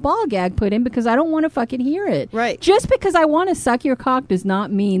going to get a ball gag put in because I don't want to fucking hear it. Right. Just because I want to suck your cock does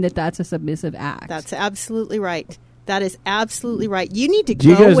not mean that that's a submissive act. That's absolutely right. That is absolutely right. You need to Do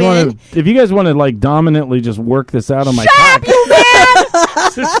you go guys in. want to? If you guys want to like dominantly just work this out on my Shut up, cock, you man!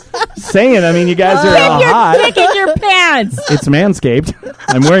 just saying. I mean, you guys are Keep your hot. dick in your pants. It's Manscaped.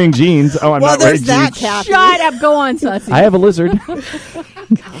 I'm wearing jeans. Oh, I'm well, not wearing there's that, jeans. Kathy. Shut up. Go on, Sussy. I have a lizard.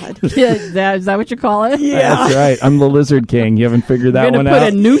 God. Yeah, is that what you call it? Yeah. That's right. I'm the lizard king. You haven't figured that You're one going to put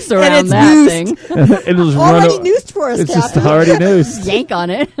out. a noose around it's that noosed. thing. It'll just Already run. noosed for us, It's Kathy. just already noosed. Yank on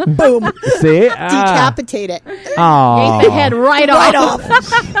it. Boom. See? Decapitate it. Yank the head right off.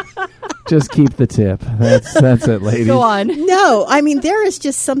 Just keep the tip. That's it, ladies. Go on. No, I mean, there is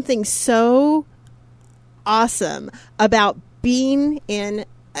just something so awesome about being in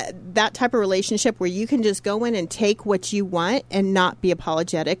that type of relationship where you can just go in and take what you want and not be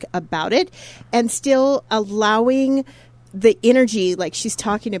apologetic about it, and still allowing the energy, like she's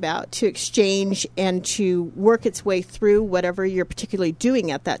talking about, to exchange and to work its way through whatever you're particularly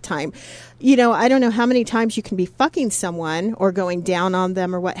doing at that time. You know, I don't know how many times you can be fucking someone or going down on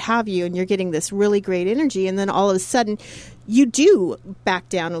them or what have you, and you're getting this really great energy, and then all of a sudden you do back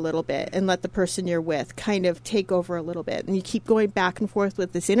down a little bit and let the person you're with kind of take over a little bit, and you keep going back and forth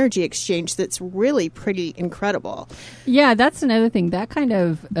with this energy exchange that's really pretty incredible. Yeah, that's another thing. That kind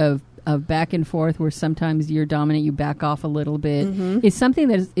of back and forth where sometimes you're dominant, you back off a little bit, is something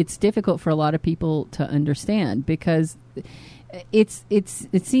that it's difficult for a lot of people to understand, because it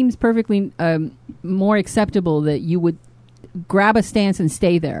seems perfectly more acceptable that you would grab a stance and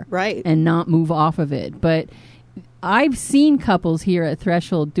stay there, right, and not move off of it. But I've seen couples here at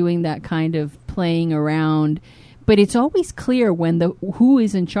Threshold doing that kind of playing around, but it's always clear when who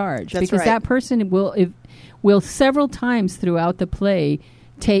is in charge. That's because right. that person will several times throughout the play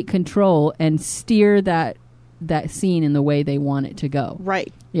take control and steer that scene in the way they want it to go.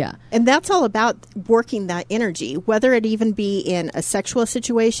 Right. Yeah. And that's all about working that energy, whether it even be in a sexual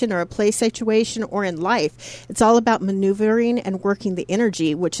situation or a play situation or in life. It's all about maneuvering and working the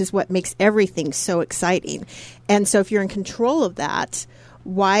energy, which is what makes everything so exciting. And so if you're in control of that,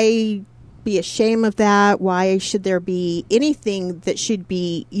 why be ashamed of that? Why should there be anything that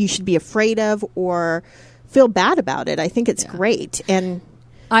you should be afraid of or feel bad about it? I think it's great. And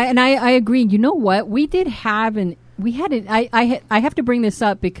I agree. You know what? We did have I have to bring this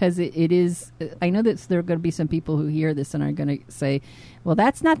up because it is, I know that there are going to be some people who hear this and are going to say, well,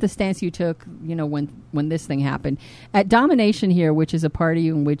 that's not the stance you took, when this thing happened. At Domination here, which is a party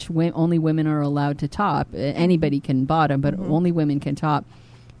in which only women are allowed to top, anybody can bottom, but only women can top,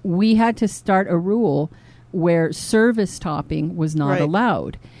 we had to start a rule where service topping was not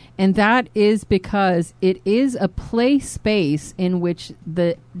allowed. And that is because it is a play space in which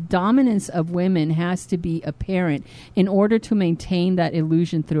the dominance of women has to be apparent in order to maintain that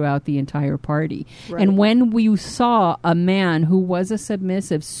illusion throughout the entire party. Right. And when we saw a man who was a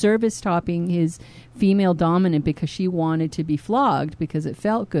submissive service topping his female dominant because she wanted to be flogged because it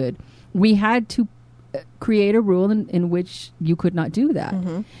felt good, we had to create a rule in which you could not do that.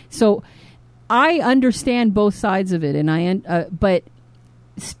 Mm-hmm. So I understand both sides of it, and but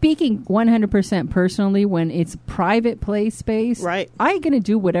speaking 100% personally, when it's private play space, I'm going to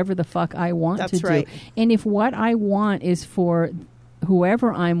do whatever the fuck I want to do. And if what I want is for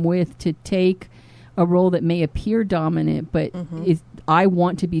whoever I'm with to take a role that may appear dominant, but I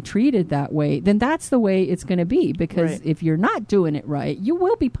want to be treated that way, then that's the way it's going to be. Because if you're not doing it right, you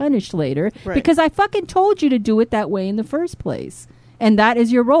will be punished later because I fucking told you to do it that way in the first place. And that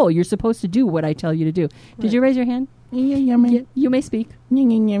is your role. You're supposed to do what I tell you to do. Did you raise your hand? Yeah, you may speak.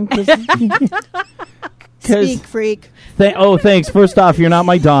 Speak, freak. Thanks. First off, you're not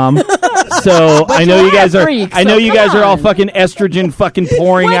my dom, so I know you guys are. I know you guys are all fucking estrogen, fucking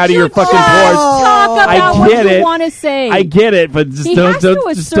pouring out of your fucking pores. Talk about what you want to say. I get it, but just don't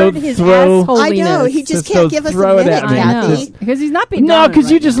throw. I know he just can't give us a minute, Kathy, because he's not being. No, because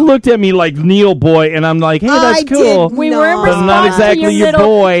you just looked at me like Neil boy, and I'm like, hey, that's cool. We were in response but not exactly your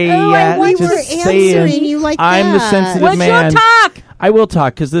boy. We were answering you like that. I'm the sensitive man. What's your talk? I will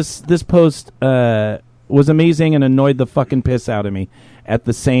talk because this post was amazing and annoyed the fucking piss out of me at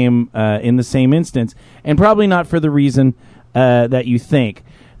the same in the same instance, and probably not for the reason that you think.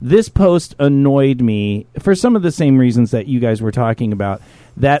 This post annoyed me for some of the same reasons that you guys were talking about,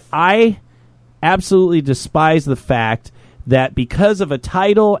 that I absolutely despise the fact that because of a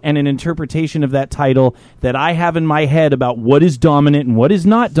title and an interpretation of that title that I have in my head about what is dominant and what is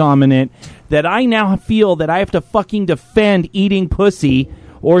not dominant, that I now feel that I have to fucking defend eating pussy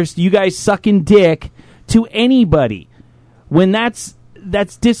or you guys sucking dick to anybody, when that's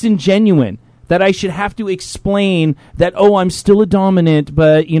disingenuous. That I should have to explain that, I'm still a dominant,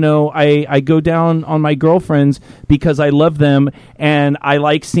 but, I go down on my girlfriends because I love them and I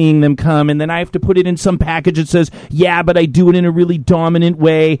like seeing them come, and then I have to put it in some package that says, yeah, but I do it in a really dominant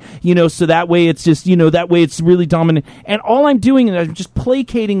way, so that way it's just, that way it's really dominant. And all I'm doing is I'm just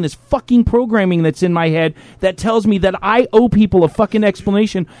placating this fucking programming that's in my head that tells me that I owe people a fucking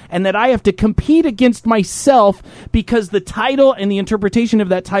explanation and that I have to compete against myself because the title and the interpretation of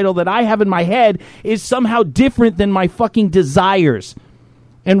that title that I have in my head is somehow different than my fucking desires.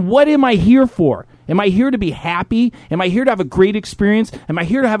 And what am I here for? Am I here to be happy? Am I here to have a great experience? Am I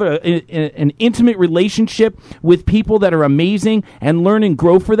here to have an intimate relationship with people that are amazing and learn and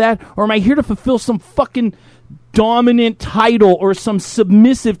grow for that? Or am I here to fulfill some fucking dominant title or some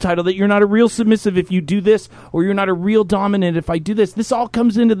submissive title that you're not a real submissive if you do this, or you're not a real dominant if I do this? This all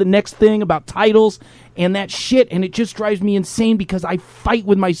comes into the next thing about titles and that shit, and it just drives me insane because I fight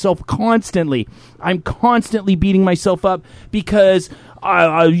with myself constantly. I'm constantly beating myself up because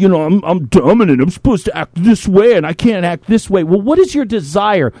I'm dominant. I'm supposed to act this way and I can't act this way. Well, what is your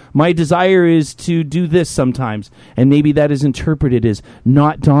desire? My desire is to do this sometimes, and maybe that is interpreted as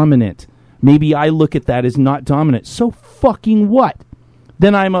not dominant. Maybe I look at that as not dominant. So fucking what?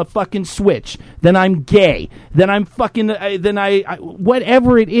 Then I'm a fucking switch. Then I'm gay. Then I'm fucking...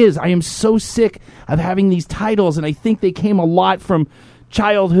 whatever it is, I am so sick of having these titles, and I think they came a lot from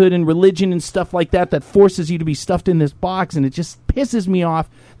childhood and religion and stuff like that forces you to be stuffed in this box, and it just pisses me off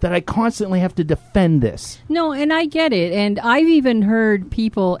that I constantly have to defend this. No, and I get it. And I've even heard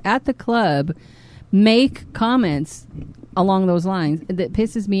people at the club make comments along those lines that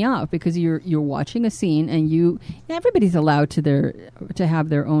pisses me off, because you're watching a scene and everybody's allowed to have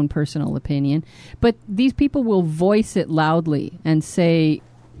their own personal opinion, but these people will voice it loudly and say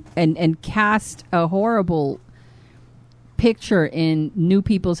and cast a horrible picture in new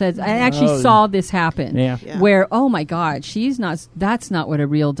people's heads. I actually saw this happen where, oh my God, that's not what a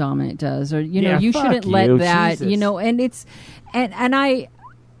real dominant does, or you shouldn't let that, Jesus. And it's and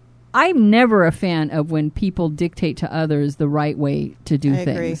I'm never a fan of when people dictate to others the right way to do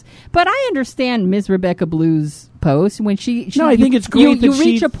things. Agree. But I understand Ms. Rebecca Blue's post when she I think it's great you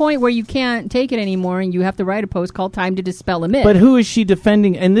reach a point where you can't take it anymore and you have to write a post called Time to Dispel a Myth. But who is she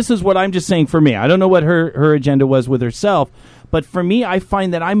defending? And this is what I'm just saying for me. I don't know what her agenda was with herself, but for me, I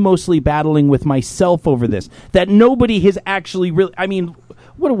find that I'm mostly battling with myself over this. That nobody has actually really... I mean...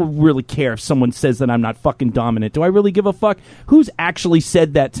 What do we really care if someone says that I'm not fucking dominant? Do I really give a fuck? Who's actually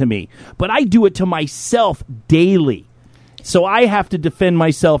said that to me? But I do it to myself daily. So I have to defend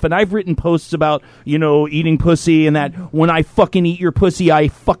myself, and I've written posts about, eating pussy, and that when I fucking eat your pussy, I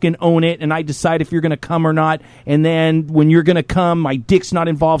fucking own it, and I decide if you're going to come or not, and then when you're going to come, my dick's not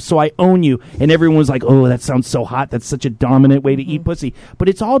involved, so I own you. And everyone's like, oh, that sounds so hot. That's such a dominant way to eat pussy. But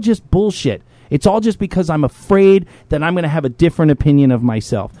it's all just bullshit. It's all just because I'm afraid that I'm going to have a different opinion of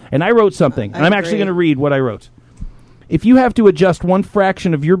myself. And I wrote something, and I'm actually going to read what I wrote. If you have to adjust one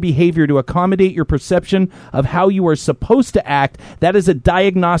fraction of your behavior to accommodate your perception of how you are supposed to act, that is a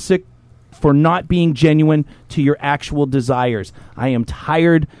diagnostic for not being genuine to your actual desires. I am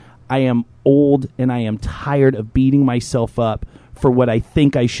tired, I am old, and I am tired of beating myself up for what I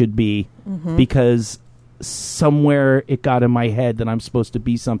think I should be because somewhere it got in my head that I'm supposed to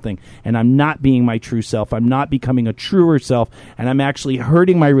be something, and I'm not being my true self. I'm not becoming a truer self, and I'm actually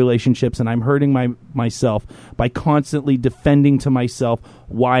hurting my relationships, and I'm hurting myself by constantly defending to myself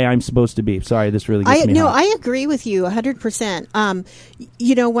why I'm supposed to be. Sorry, this really gets me hot. I agree with you 100%.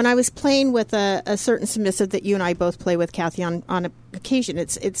 When I was playing with a certain submissive that you and I both play with, Kathy, on occasion,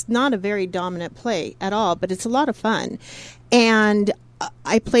 it's not a very dominant play at all, but it's a lot of fun. And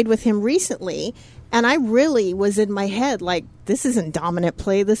I played with him recently, and I really was in my head like, this isn't dominant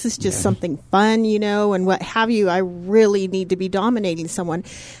play. This is just something fun, and what have you. I really need to be dominating someone.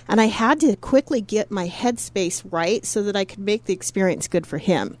 And I had to quickly get my headspace right so that I could make the experience good for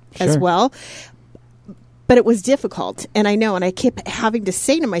him as well. But it was difficult, and I know, and I kept having to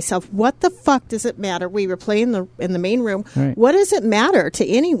say to myself, what the fuck does it matter? We were playing in the main room. Right. What does it matter to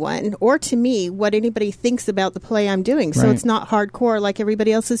anyone or to me what anybody thinks about the play I'm doing? So it's not hardcore like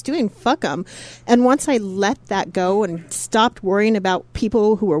everybody else is doing. Fuck them. And once I let that go and stopped worrying about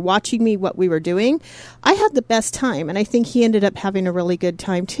people who were watching me, what we were doing, I had the best time, and I think he ended up having a really good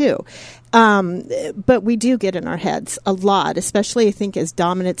time too. But we do get in our heads a lot, especially I think as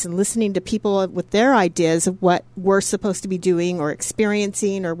dominants and listening to people with their ideas of what we're supposed to be doing or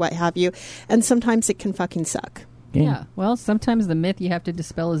experiencing or what have you. And sometimes it can fucking suck. Yeah. Well, sometimes the myth you have to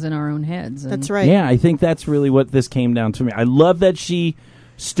dispel is in our own heads. That's right. Yeah, I think that's really what this came down to me. I love that she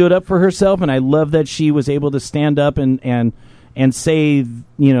stood up for herself, and I love that she was able to stand up and say,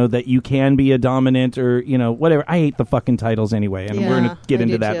 that you can be a dominant or, whatever. I hate the fucking titles anyway, and we're going to get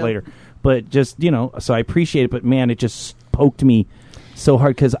into that later. But just, so I appreciate it. But, man, it just poked me so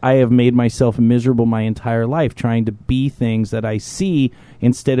hard because I have made myself miserable my entire life trying to be things that I see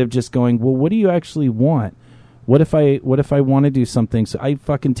instead of just going, well, what do you actually want? What if I want to do something? So I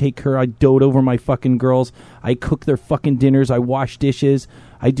fucking take her. I dote over my fucking girls. I cook their fucking dinners. I wash dishes.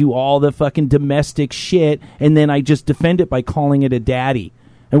 I do all the fucking domestic shit. And then I just defend it by calling it a daddy.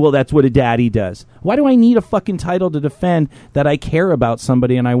 And, well, that's what a daddy does. Why do I need a fucking title to defend that I care about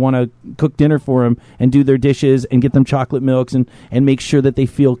somebody and I want to cook dinner for them and do their dishes and get them chocolate milks and make sure that they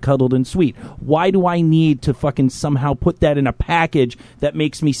feel cuddled and sweet? Why do I need to fucking somehow put that in a package that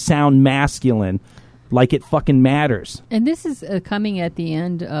makes me sound masculine like it fucking matters? And this is coming at the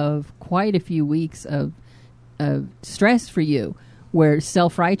end of quite a few weeks of stress for you, where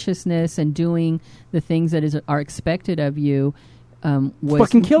self-righteousness and doing the things that are expected of you was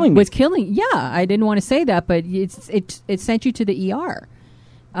fucking killing me. Was killing. Yeah, I didn't want to say that, but it sent you to the ER.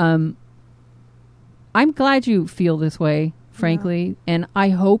 I'm glad you feel this way, frankly, and I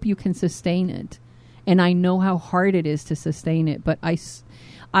hope you can sustain it. And I know how hard it is to sustain it, but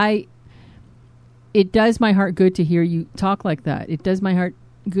it does my heart good to hear you talk like that. It does my heart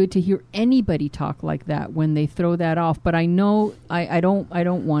good to hear anybody talk like that when they throw that off. But I know I don't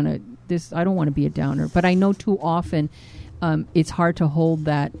want to be a downer, but I know too often. It's hard to hold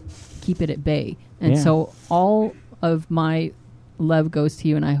that, keep it at bay. And so all of my love goes to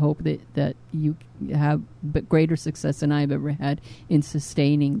you, and I hope that you have greater success than I've ever had in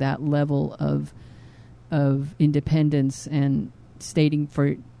sustaining that level of independence and stating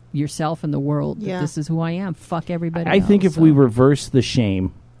for yourself and the world that this is who I am. Fuck everybody else. I think if we reverse the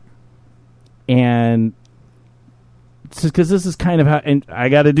shame, and because this is kind of how, and I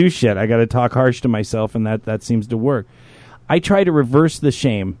got to do shit. I got to talk harsh to myself, and that seems to work. I try to reverse the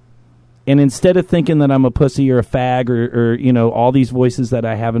shame, and instead of thinking that I'm a pussy or a fag or all these voices that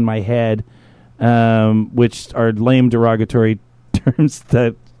I have in my head, which are lame derogatory terms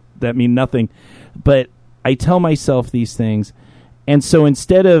that mean nothing, but I tell myself these things, and so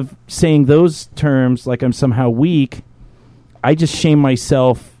instead of saying those terms like I'm somehow weak, I just shame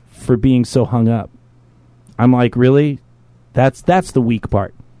myself for being so hung up. I'm like, really? That's the weak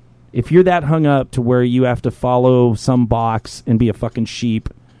part. If you're that hung up to where you have to follow some box and be a fucking sheep,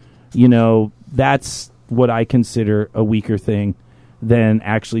 that's what I consider a weaker thing than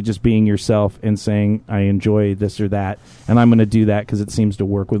actually just being yourself and saying, I enjoy this or that, and I'm going to do that because it seems to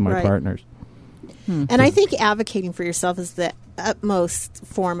work with my partners. And I think advocating for yourself is the utmost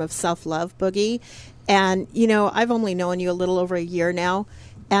form of self-love, Boogie. And, I've only known you a little over a year now,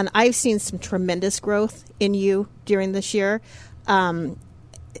 and I've seen some tremendous growth in you during this year. And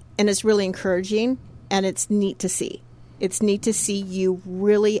it's really encouraging, and it's neat to see. It's neat to see you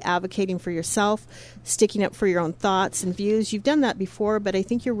really advocating for yourself, sticking up for your own thoughts and views. You've done that before, but I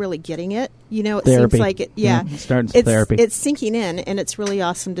think you're really getting it. It therapy. Seems like it. Yeah, starting some therapy. It's sinking in, and it's really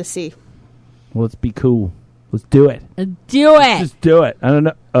awesome to see. Well, let's be cool. Let's do it. Do it. Just do it. I don't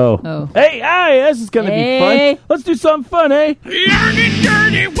know. Oh. Hey, this is going to be fun. Let's do something fun, eh? Learning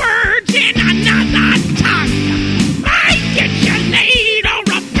dirty words in another tongue might get you laid or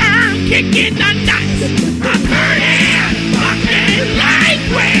a firm kick in the nuts. A burning fucking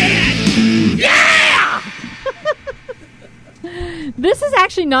language. Yeah! This is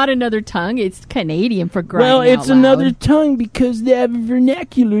actually not another tongue. It's Canadian for crying out loud. Well, it's another tongue because they have a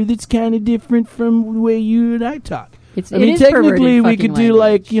vernacular that's kind of different from the way you and I talk. Technically, we could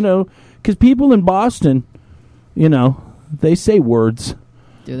do because people in Boston, they say words.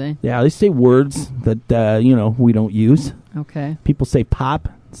 Do they? Yeah, they say words that, we don't use. Okay. People say pop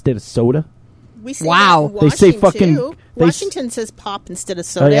instead of soda. We say that in they say fucking... too. Washington says pop instead of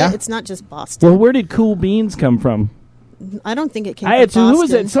soda. Oh, yeah? It's not just Boston. Well, where did Cool Beans come from? I don't think it came from Boston. Who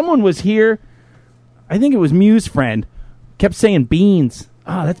was it? Someone was here. I think it was Muse friend. Kept saying beans.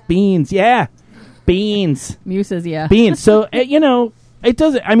 Oh, that's beans. Yeah. Beans. Muse says yeah. Beans. So, it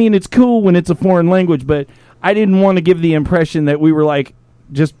doesn't... I mean, it's cool when it's a foreign language, but I didn't want to give the impression that we were,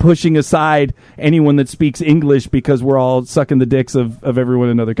 just pushing aside anyone that speaks English because we're all sucking the dicks of everyone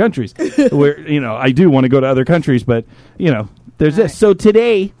in other countries. Where, I do want to go to other countries, but, there's this. So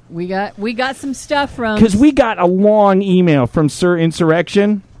today... We got some stuff from... Because we got a long email from Sir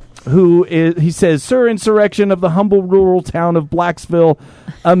Insurrection, he says, Sir Insurrection of the humble rural town of Blacksville,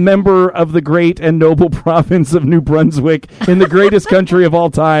 a member of the great and noble province of New Brunswick in the greatest country of all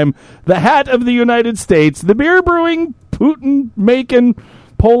time, the hat of the United States, the beer brewing, Putin making,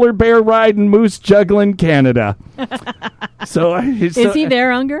 polar bear riding, moose juggling Canada. Is he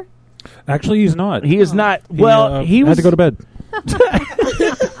there, Unger? Actually, he's not. He is not. Well, he had to go to bed.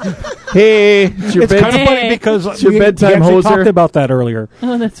 Hey, it's kind of funny because it's your bedtime hoser. We talked about that earlier.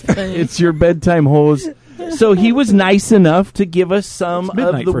 Oh, that's funny. It's your bedtime hose. So he was nice enough to give us some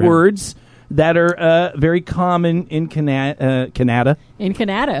of the words that are very common in Canada. In Canada? In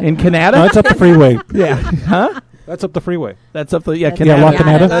Canada? No, that's up the freeway. Yeah. Huh? That's up the freeway. That's up the... Yeah, Canada. La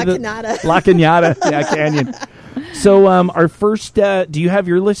Canada. La Canada. Yeah, Canyon. So our first... do you have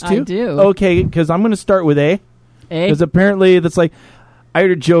your list too? I do. Okay, because I'm going to start with A. Because apparently that's like... I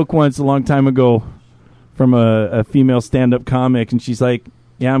heard a joke once a long time ago from a female stand-up comic, and she's like,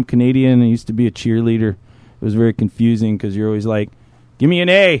 yeah, I'm Canadian. I used to be a cheerleader. It was very confusing because you're always like, give me an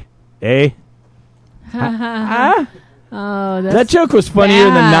A. A. Oh, that joke was funnier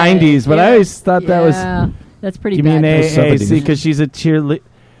in the 90s, but I always thought that was... That's pretty give bad. Me an A. See, because she's a cheerleader.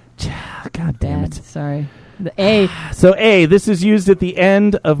 God damn it. Sorry. The A. So A, this is used at the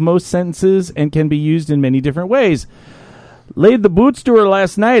end of most sentences and can be used in many different ways. Laid the boots to her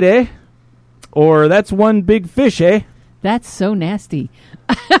last night, eh? Or that's one big fish, eh? That's so nasty.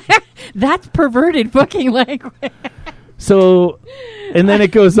 That's perverted fucking language. So, and then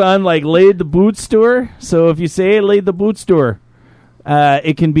it goes on like laid the boots to her. So if you say laid the boots to her,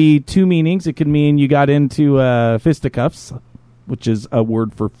 it can be two meanings. It could mean you got into fisticuffs, which is a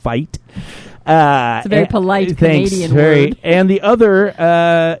word for fight. It's a very polite Canadian word. And the other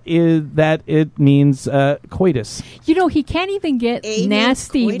is that it means coitus. He can't even get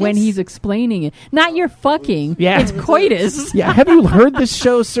nasty when he's explaining it. Not your fucking. Yeah. It's coitus. Yeah. Have you heard this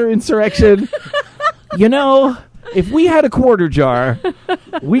show, Sir Insurrection? If we had a quarter jar,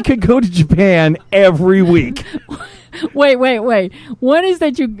 we could go to Japan every week. Wait. One is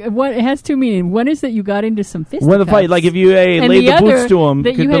that it has two meanings. One is that you got into some fisticuffs. One of the fight, like if you laid the boots to him,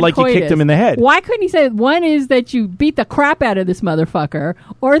 but like you kicked him in the head. Why couldn't he say one is that you beat the crap out of this motherfucker,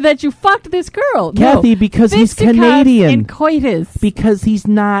 or that you fucked this girl? Kathy, because he's Canadian. And coitus. Because he's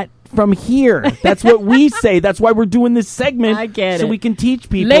not from here. That's what we say. That's why we're doing this segment. I get it. So we can teach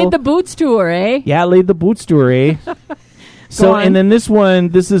people. Laid the boots to her, eh? Yeah, laid the boots to her, eh? So, and then this one,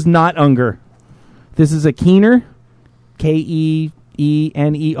 this is not Unger. This is a keener. Keener.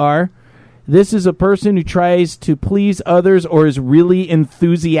 This is a person who tries to please others or is really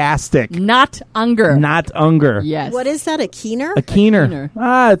enthusiastic. Not Unger. Not Unger. Yes. What is that, a keener? A keener.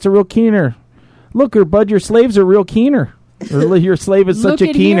 It's a real keener. Look, bud, your slaves are real keener. Or your slave is such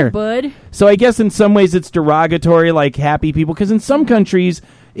a keener. Here, bud. So I guess in some ways it's derogatory, like happy people. Because in some countries,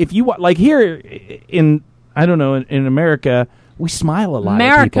 if you like here in, I don't know, in America, We smile a lot.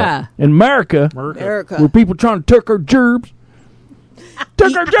 America. At people. In America, where people trying to take our gerbs.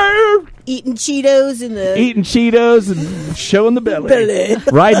 Eating Cheetos and showing the belly.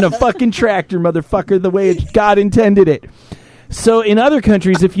 Riding a fucking tractor, motherfucker, the way God intended it. So in other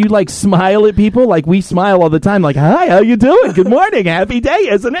countries, if you like smile at people, like we smile all the time, like, hi, how you doing? Good morning. Happy day,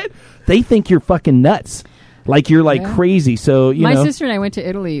 isn't it? They think you're fucking nuts. Like you're like crazy. So my sister and I went to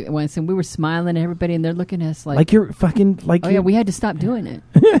Italy once, and we were smiling at everybody, and they're looking at us like you're fucking like. Oh yeah, we had to stop doing it.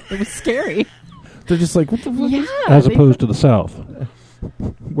 It was scary. They're just like, what the fuck? Yeah, as opposed to the South,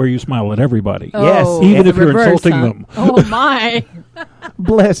 where you smile at everybody. Yes, even if you're insulting them. Oh my!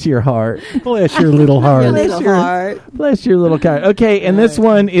 Bless your heart. Bless your little heart. Bless your little heart. Okay, and this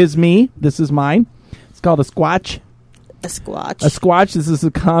one is me. This is mine. It's called a squatch. A squatch. A squatch. This is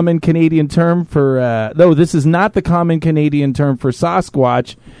a common Canadian term for. No, this is not the common Canadian term for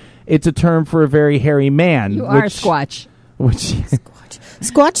Sasquatch. It's a term for a very hairy man. You are a squatch.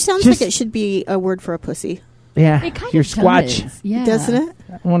 Squatch sounds like it should be a word for a pussy. Yeah, it kind your of squatch, yeah. Doesn't it?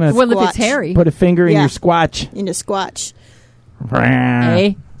 Well, if it's hairy, put a finger in your squatch. In your squatch.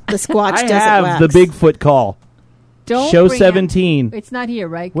 Hey, the squatch doesn't have wax. The Bigfoot call. Don't show 17. It's not here,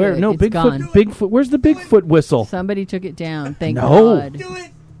 right? Where? Good. No, it's Bigfoot. Gone. Bigfoot. Where's the Bigfoot whistle? Somebody took it down. Thank No. God. Do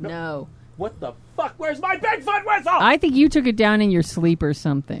it. No. What the fuck? Where's my Bigfoot whistle? I think you took it down in your sleep or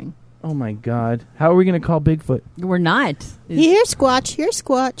something. Oh my God! How are we going to call Bigfoot? We're not. Here, squatch. Here,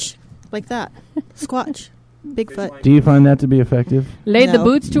 squatch. Like that. Squatch. Bigfoot. Do you find that to be effective? Laid the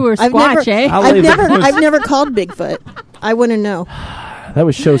boots to her squatch, I've never called Bigfoot. I wouldn't know. That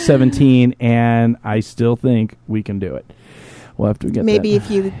was show 17, and I still think we can do it. We'll have to get maybe if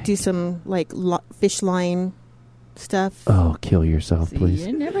you do some like fish line stuff. Oh, kill yourself, See, please!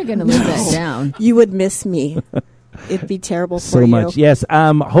 You're never going to live that down. You would miss me. It'd be terrible for so you. much. Yes.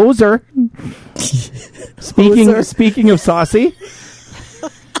 Hoser. Speaking of saucy.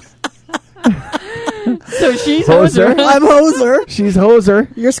 So she's hoser. I'm hoser. She's hoser.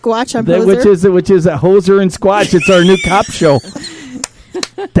 You're squatch. I'm hoser. Which is a hoser and squatch. It's our new cop show.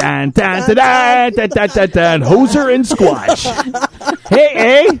 Dan, dan, dan, dan, dan, dan, dan, dan. Hoser and squatch.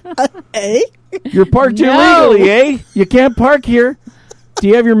 Hey, eh? You're parked illegally, eh? You can't park here. Do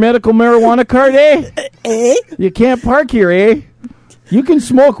you have your medical marijuana card, eh? Eh? You can't park here, eh? You can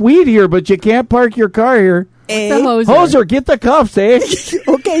smoke weed here, but you can't park your car here. Eh? Hoser, get the cuffs, eh?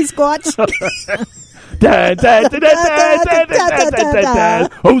 Okay, squatch.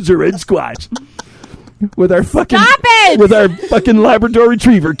 Hoser and squatch. With our fucking Stop it! With our fucking Labrador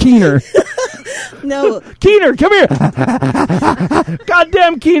Retriever, Keener. No. Keener, come here.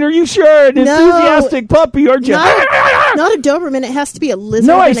 Goddamn, Keener, you sure are an enthusiastic puppy, aren't you? Not a Doberman. It has to be a lizard.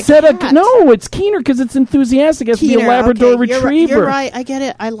 No, I and a said cat. no. It's Keener because it's enthusiastic. It has to be a Labrador Retriever. You're right. I get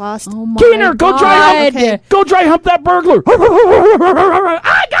it. I lost. Oh my Keener, God. go dry hump. Okay. Go dry hump that burglar.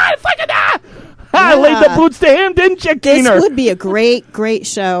 I got it. Fucking I laid the boots to him, didn't you, Keener? This would be a great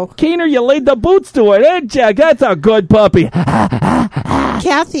show. Keener, you laid the boots to it, didn't you? That's a good puppy.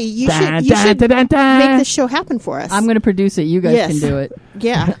 Kathy, you should make this show happen for us. I'm going to produce it. You guys can do it.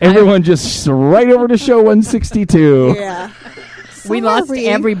 Yeah. Everyone just right over to show 162. Yeah. We lost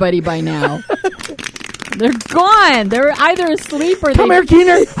everybody by now. They're gone. They're either asleep or Come here,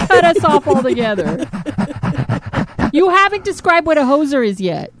 Keener. Cut us off altogether. You haven't described what a hoser is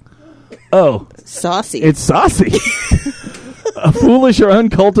yet. Oh. Saucy. It's saucy. A foolish or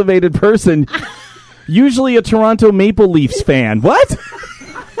uncultivated person. Usually a Toronto Maple Leafs fan. What?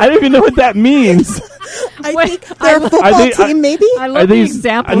 I don't even know what that means. I think they're a football team, maybe? I love the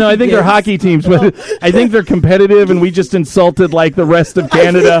example. No, I think they're hockey teams, but I think they're competitive, and we just insulted like the rest of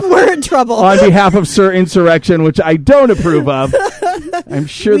Canada. I think we're in trouble. On behalf of Sir Insurrection, which I don't approve of. I'm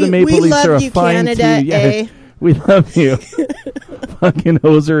sure the Maple Leafs are a fine Canada, team. Yes, we love you. Fucking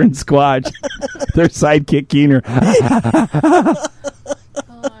hoser and squatch. Their sidekick Keener.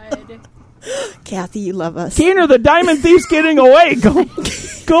 Kathy, you love us. Keener, the diamond thief's getting away. Go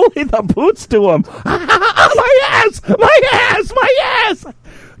lay the boots to him. My ass! My ass! My ass!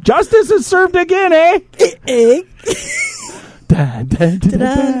 Justice is served again, eh?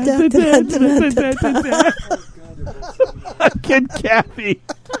 Fucking Kathy.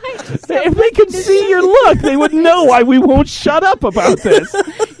 If they could see your look, they would know why we won't shut up about this.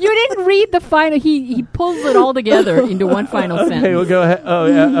 You didn't read the final. He pulls it all together into one final sentence. Okay, well, go ahead. Oh,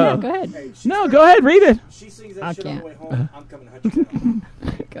 yeah. Yeah, go ahead. No, go ahead. Read it. She sings that shit on the way home. I'm coming to hunt you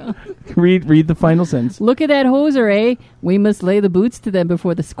down. Read the final sentence. Look at that hoser, eh? We must lay the boots to them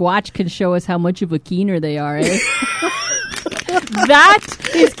before the squatch can show us how much of a keener they are, eh? That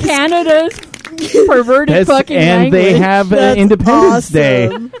is Canada's perverted fucking and language. They have Independence Day.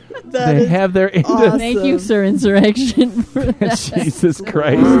 They have their awesome. Thank you, Sir Insurrection, for that. Jesus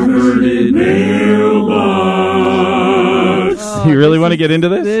Christ. Oh, you really want to get into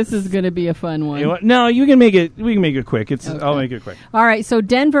this? This is going to be a fun one. No, you can make it. We can make it quick. I'll make it quick. All right. So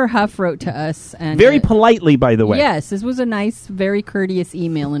Denver Huff wrote to us, and very politely, by the way. Yes, this was a nice, very courteous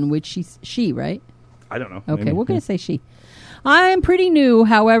email in which she right? I don't know. Okay, we're going to say she. I'm pretty new,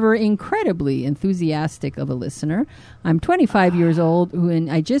 however, incredibly enthusiastic of a listener. I'm 25 years old,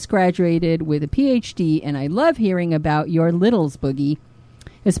 and I just graduated with a PhD, and I love hearing about your littles, Boogie,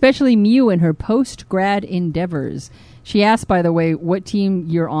 especially Mew and her post-grad endeavors. She asked, by the way, what team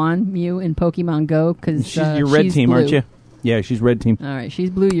you're on, Mew, in Pokemon Go, because you're red she's team, blue. aren't you? Yeah, she's red team. All right,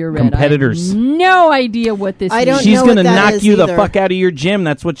 she's blue, you're red. Competitors. I have no idea what this I is. don't She's know going to what that knock is you either. the fuck out of your gym.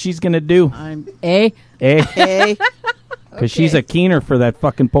 That's what she's going to do. Hey. Because she's a keener for that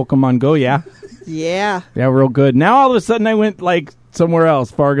fucking Pokemon Go, yeah? Yeah. Yeah, real good. Now all of a sudden I went like somewhere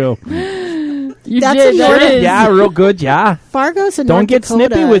else, Fargo. You That's did, a there North- it is. Yeah, real good, yeah. Fargo's in Don't North get Dakota,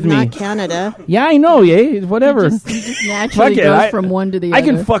 snippy with me. not Canada. Yeah, I know, yeah, whatever. You just naturally Fuck it, goes from one to the I other.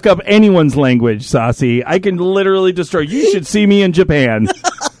 can fuck up anyone's language, Saucy. I can literally destroy. You should see me in Japan.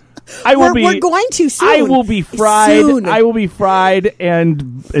 We're going to soon. I will be fried. Soon. I will be fried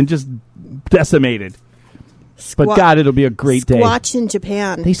and just decimated. But God, it'll be a great day. Squatch in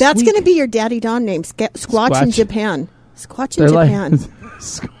Japan. They That's sweet- going to be your daddy Don name. Squatch in Squatch. Japan. Squatch They're in like- Japan.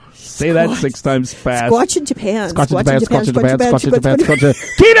 Say that 6 times fast. Squatch in Japan. Squatch in Japan. Squatch in Japan. Squatch in Japan. Japan. Squatch in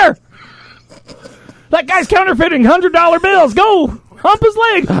Keeter! That guy's counterfeiting $100 bills. Go! Hump his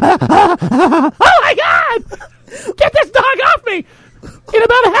leg. Oh my God! Get this dog off me! In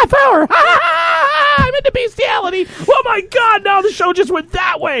about a half hour. I'm into bestiality. Oh my God! Now the show just went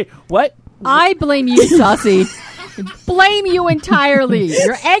that way. What? I blame you, Saucy. Blame you entirely.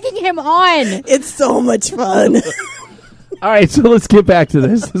 You're egging him on. It's so much fun. All right, so let's get back to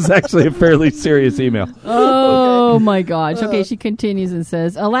this. This is actually a fairly serious email. Oh, my gosh. Okay, she continues and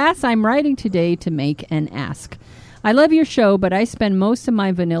says, alas, I'm writing today to make an ask. I love your show, but I spend most of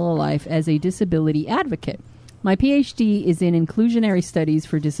my vanilla life as a disability advocate. My PhD is in inclusionary studies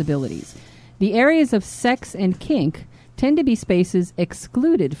for disabilities. The areas of sex and kink tend to be spaces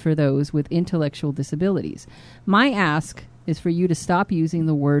excluded for those with intellectual disabilities. My ask is for you to stop using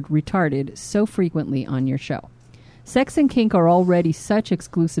the word retarded so frequently on your show. Sex and kink are already such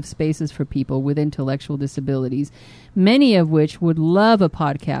exclusive spaces for people with intellectual disabilities, many of which would love a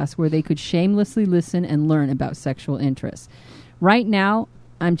podcast where they could shamelessly listen and learn about sexual interests. Right now,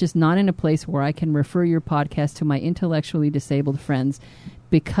 I'm just not in a place where I can refer your podcast to my intellectually disabled friends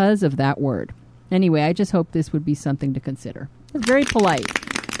because of that word. Anyway, I just hope this would be something to consider. It's very polite.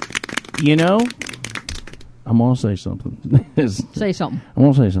 You know, I'm going to say something. Say something. I'm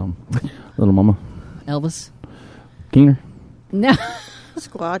going to say something. Little mama. Elvis. Keener. No.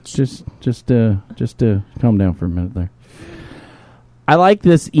 Squatch. Just calm down for a minute there. I like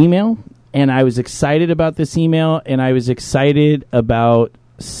this email, and I was excited about this email, and I was excited about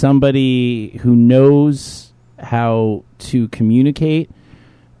somebody who knows how to communicate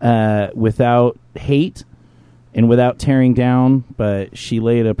without hate and without tearing down, but she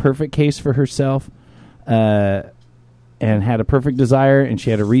laid a perfect case for herself and had a perfect desire, and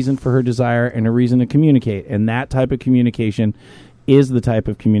she had a reason for her desire and a reason to communicate. And that type of communication is the type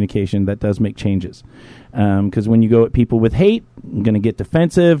of communication that does make changes. Because when you go at people with hate, I'm going to get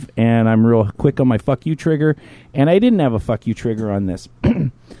defensive, and I'm real quick on my fuck you trigger. And I didn't have a fuck you trigger on this.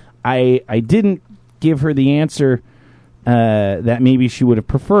 I didn't give her the answer that maybe she would have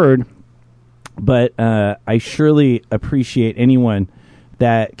preferred, but I surely appreciate anyone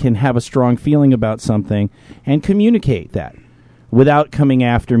that can have a strong feeling about something and communicate that without coming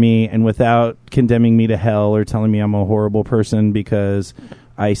after me and without condemning me to hell or telling me I'm a horrible person because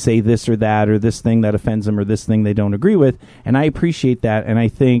I say this or that or this thing that offends them or this thing they don't agree with. And I appreciate that. And I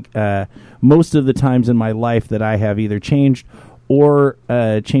think most of the times in my life that I have either changed or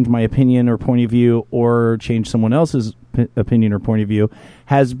changed my opinion or point of view or changed someone else's opinion or point of view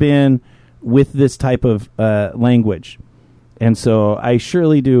has been with this type of language. And so I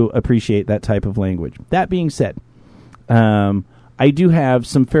surely do appreciate that type of language. That being said, I do have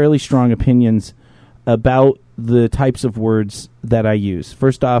some fairly strong opinions about the types of words that I use.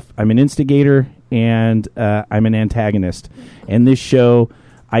 First off, I'm an instigator and I'm an antagonist. And this show,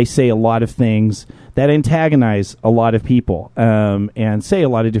 I say a lot of things that antagonize a lot of people and say a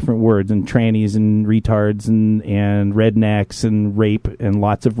lot of different words, and trannies and retards and rednecks and rape and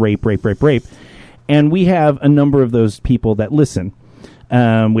lots of rape. And we have a number of those people that listen.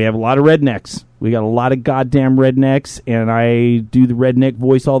 We have a lot of rednecks. We got a lot of goddamn rednecks, and I do the redneck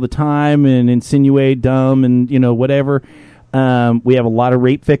voice all the time and insinuate dumb and, whatever. We have a lot of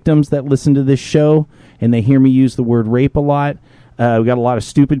rape victims that listen to this show, and they hear me use the word rape a lot. We got a lot of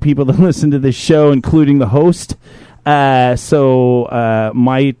stupid people that listen to this show, including the host. So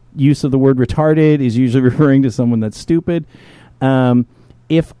my use of the word retarded is usually referring to someone that's stupid.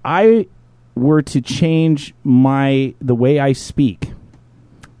 If I were to change the way I speak,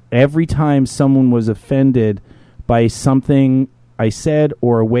 every time someone was offended by something I said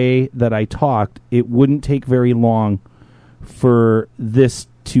or a way that I talked, it wouldn't take very long for this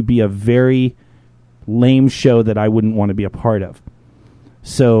to be a very lame show that I wouldn't want to be a part of.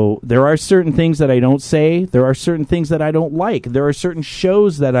 So there are certain things that I don't say. There are certain things that I don't like. There are certain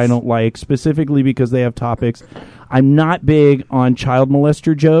shows that I don't like, specifically because they have topics. I'm not big on child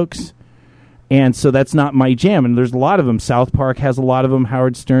molester jokes, and so that's not my jam. And there's a lot of them. South Park has a lot of them.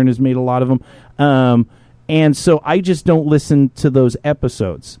 Howard Stern has made a lot of them. And so I just don't listen to those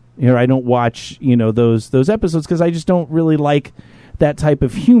episodes. I don't watch, those episodes because I just don't really like that type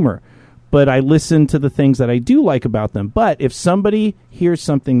of humor. But I listen to the things that I do like about them. But if somebody hears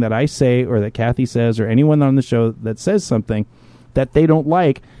something that I say or that Kathy says or anyone on the show that says something that they don't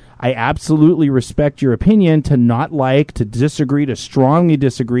like, I absolutely respect your opinion to not like, to disagree, to strongly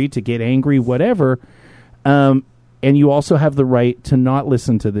disagree, to get angry, whatever. And you also have the right to not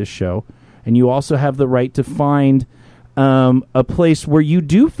listen to this show. And you also have the right to find a place where you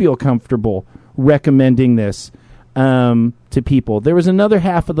do feel comfortable recommending this to people. There was another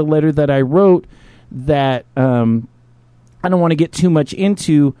half of the letter that I wrote that I don't want to get too much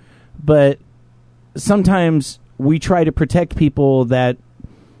into, but sometimes we try to protect people that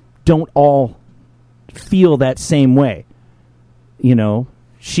don't all feel that same way.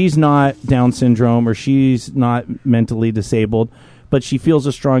 She's not Down syndrome or she's not mentally disabled, but she feels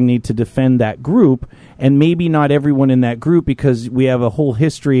a strong need to defend that group, and maybe not everyone in that group, because we have a whole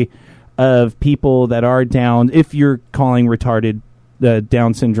history of people that are down, if you're calling retarded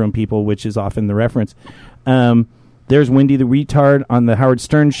Down syndrome people, which is often the reference. There's Wendy the Retard on the Howard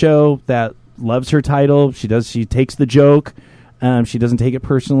Stern show that loves her title. She takes the joke. She doesn't take it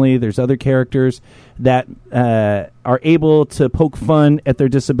personally. There's other characters that are able to poke fun at their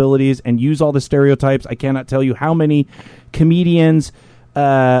disabilities and use all the stereotypes. I cannot tell you how many comedians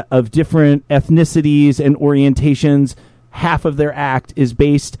of different ethnicities and orientations, half of their act is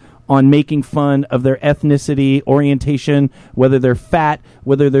based on making fun of their ethnicity, orientation, whether they're fat,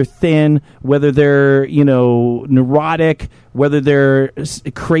 whether they're thin, whether they're, neurotic, whether they're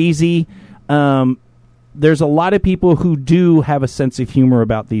crazy. There's a lot of people who do have a sense of humor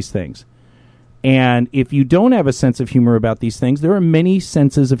about these things. And if you don't have a sense of humor about these things, there are many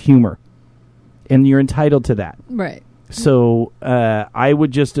senses of humor, and you're entitled to that. Right. So I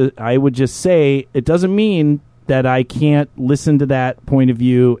would just say it doesn't mean that I can't listen to that point of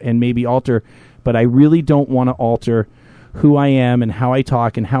view and maybe alter, but I really don't want to alter who I am and how I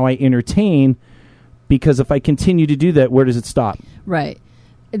talk and how I entertain, because if I continue to do that, where does it stop? Right.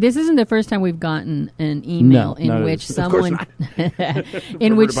 This isn't the first time we've gotten an email in which someone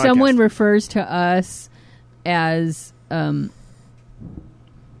refers to us as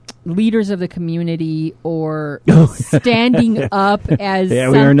leaders of the community or standing up as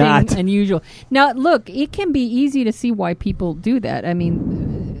something unusual. Now, look, it can be easy to see why people do that. I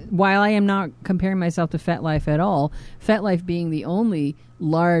mean, while I am not comparing myself to FetLife at all, FetLife being the only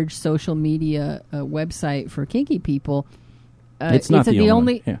large social media website for kinky people, it's not the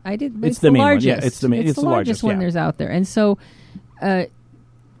only. Yeah. It's the largest. One. Yeah, it's the largest one there's out there, and so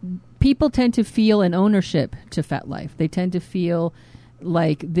people tend to feel an ownership to FetLife. They tend to feel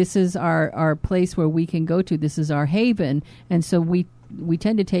like this is our place where we can go to. This is our haven, and so we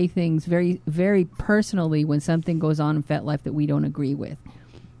tend to take things very, very personally when something goes on in FetLife that we don't agree with,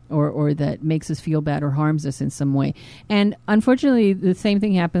 or that makes us feel bad or harms us in some way. And unfortunately, the same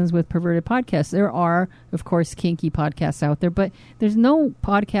thing happens with perverted podcasts. There are, of course, kinky podcasts out there, but there's no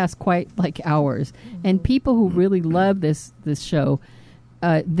podcast quite like ours. And people who really love this show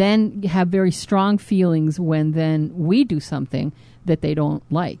then have very strong feelings when then we do something that they don't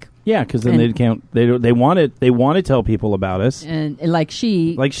like. Yeah, because then they can't. They want to tell people about us, and like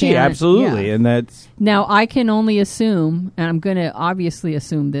she, absolutely, yeah. And that's now. I can only assume, and I'm going to obviously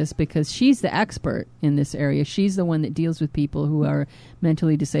assume this because she's the expert in this area. She's the one that deals with people who are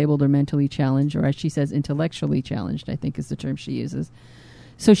mentally disabled or mentally challenged, or as she says, intellectually challenged, I think is the term she uses.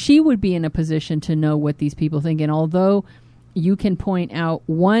 So she would be in a position to know what these people think. And although you can point out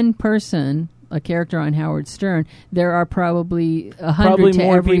one person a character on Howard Stern, there are probably 100 to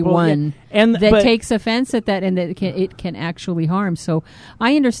everyone that takes offense at that, and that it can actually harm. So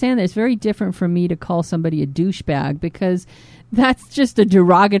I understand that it's very different for me to call somebody a douchebag, because that's just a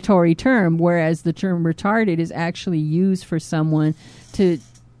derogatory term, whereas the term retarded is actually used for someone to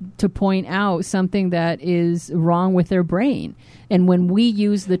point out something that is wrong with their brain. And when we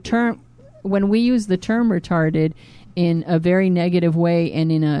use the term retarded in a very negative way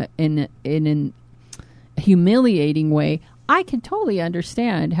and in a humiliating way, I can totally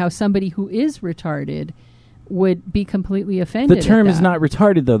understand how somebody who is retarded would be completely offended. The term is not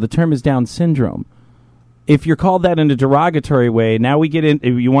retarded, though. The term is Down syndrome. If you're called that in a derogatory way, now we get in.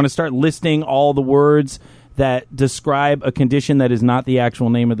 If you want to start listing all the words that describe a condition that is not the actual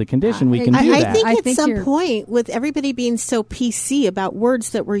name of the condition, we can do that. I think at some point, with everybody being so PC about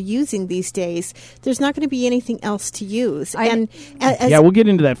words that we're using these days, there's not going to be anything else to use. We'll get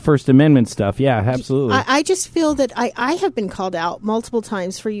into that First Amendment stuff. Yeah, absolutely. I just feel that I have been called out multiple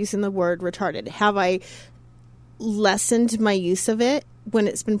times for using the word retarded. Have I lessened my use of it when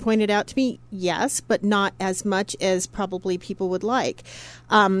it's been pointed out to me? Yes, but not as much as probably people would like.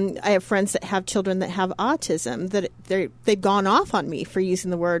 I have friends that have children that have autism that they've gone off on me for using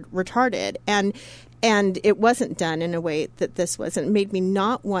the word retarded, and it wasn't done in a way that this was. It made me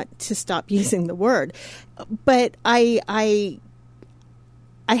not want to stop using the word. But I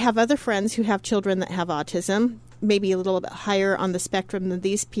have other friends who have children that have autism, maybe a little bit higher on the spectrum than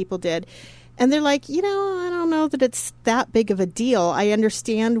these people did. And they're like, I don't know that it's that big of a deal. I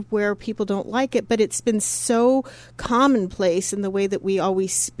understand where people don't like it, but it's been so commonplace in the way that we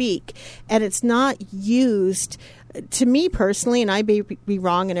always speak. And it's not used, to me personally, and I may be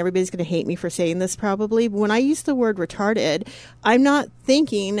wrong and everybody's going to hate me for saying this probably, but when I use the word retarded, I'm not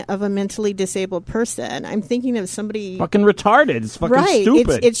thinking of a mentally disabled person. I'm thinking of somebody... Fucking retarded. It's fucking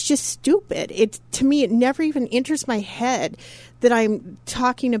stupid. It's just stupid. To me, it never even enters my head that I'm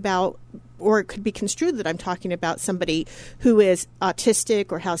talking about, or it could be construed that I'm talking about somebody who is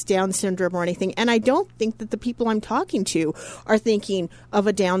autistic or has Down syndrome or anything. And I don't think that the people I'm talking to are thinking of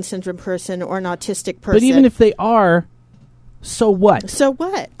a Down syndrome person or an autistic person. But even if they are, so what? So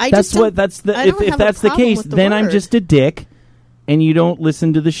what? If that's the case, then I'm just a dick, and you don't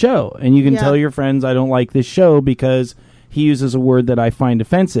listen to the show. And you can tell your friends, I don't like this show because he uses a word that I find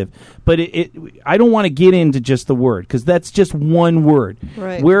offensive. But I don't want to get into just the word, because that's just one word.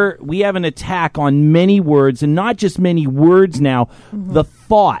 Right. We have an attack on many words, and not just many words now. Mm-hmm. The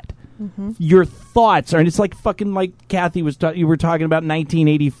thought. Mm-hmm. Your thoughts are, and it's like fucking like Kathy you were talking about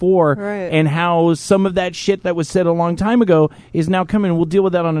 1984, right, and how some of that shit that was said a long time ago is now coming. We'll deal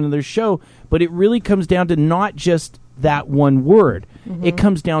with that on another show. But it really comes down to not just that one word. Mm-hmm. It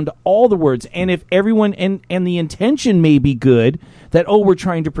comes down to all the words. And if everyone, and the intention may be good, that, we're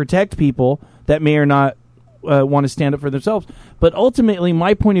trying to protect people that may or not want to stand up for themselves. But ultimately,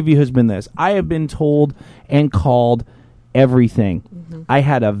 my point of view has been this. I have been told and called everything. Mm-hmm. I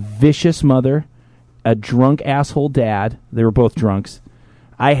had a vicious mother, a drunk asshole dad. They were both drunks.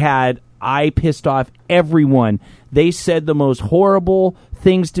 I pissed off everyone. They said the most horrible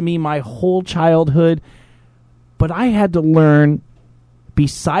things to me my whole childhood. But I had to learn,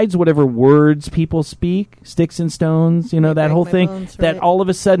 besides whatever words people speak, sticks and stones, that whole thing, bones, that all of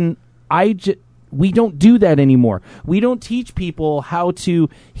a sudden we don't do that anymore. We don't teach people how to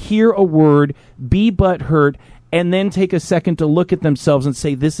hear a word, be butthurt, and then take a second to look at themselves and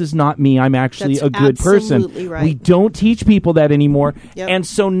say, this is not me. I'm actually a good person. Right. We don't teach people that anymore. Yep. And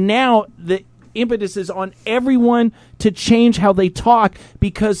so now the impetus is on everyone to change how they talk,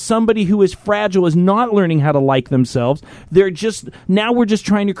 because somebody who is fragile is not learning how to like themselves. We're just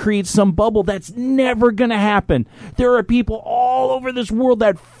trying to create some bubble that's never going to happen. There are people all over this world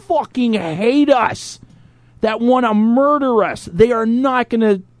that fucking hate us, that want to murder us. They are not going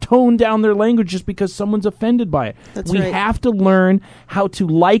to tone down their language just because someone's offended by it. That's we right. have to learn how to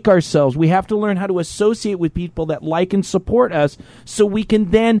like ourselves. We have to learn how to associate with people that like and support us, so we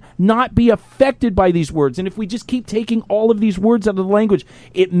can then not be affected by these words. And if we just keep taking all of these words out of the language,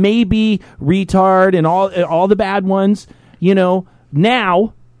 it may be retard and all the bad ones,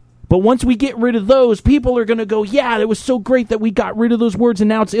 now. But once we get rid of those, people are going to go, yeah, it was so great that we got rid of those words, and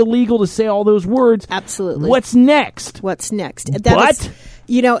now it's illegal to say all those words. Absolutely. What's next? Ass?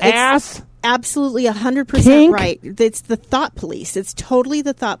 It's absolutely 100% Kink? right. It's the thought police. It's totally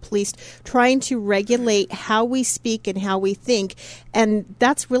the thought police trying to regulate how we speak and how we think. And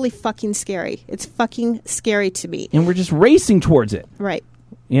that's really fucking scary. It's fucking scary to me. And we're just racing towards it. Right.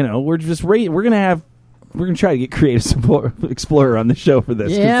 We're just we're going to try to get Creative Explorer on the show for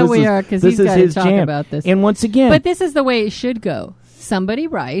this. Yeah, we are, because he's got to talk jam. about this. And once again... But this is the way it should go. somebody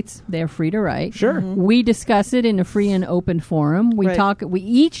writes, they're free to write. Sure. Mm-hmm. We discuss it in a free and open forum. We Right. talk. We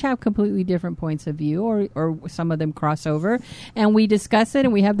each have completely different points of view, or some of them cross over, and we discuss it.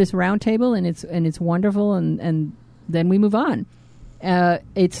 And we have this round table, and it's wonderful. And then we move on.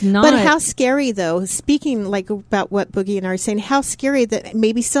 It's not. But how scary, though, speaking like about what Boogie and I are saying, how scary that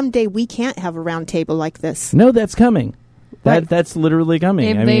maybe someday we can't have a round table like this. No, that's coming. Right. That's literally coming.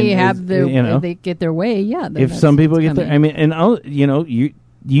 If I they mean, have their, you know, if they get their way, yeah. Then if some people it's get their, coming. I mean, and you know, you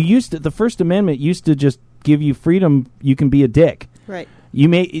used to, the First Amendment used to just give you freedom. You can be a dick. Right. You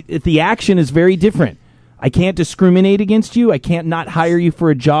may, the action is very different. I can't discriminate against you. I can't not hire you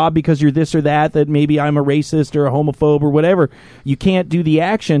for a job because you're this or that maybe I'm a racist or a homophobe or whatever. You can't do the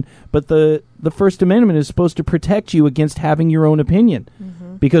action, but the First Amendment is supposed to protect you against having your own opinion.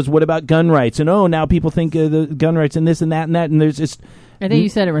 Mm-hmm. Because what about gun rights? And now people think the gun rights and this and that, and there's just... I think you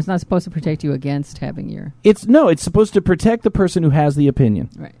said it was not supposed to protect you against having your... It's supposed to protect the person who has the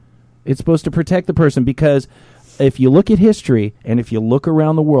opinion. Right. It's supposed to protect the person because if you look at history and if you look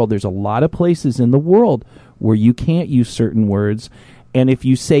around the world, there's a lot of places in the world where you can't use certain words. And if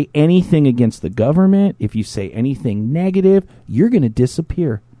you say anything against the government, if you say anything negative, you're going to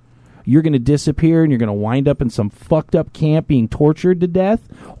disappear. You're going to disappear and you're going to wind up in some fucked up camp being tortured to death,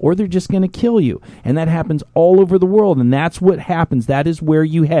 or they're just going to kill you. And that happens all over the world. And that's what happens. That is where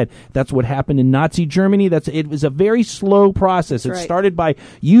you head. That's what happened in Nazi Germany. It was a very slow process. It started by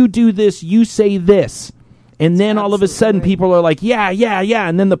you do this, you say this. And then all of a sudden, people are like, yeah.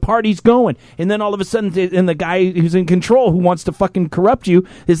 And then the party's going. And then all of a sudden, and the guy who's in control who wants to fucking corrupt you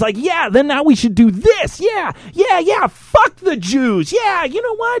is like, yeah, then now we should do this. Yeah. Fuck the Jews. Yeah, you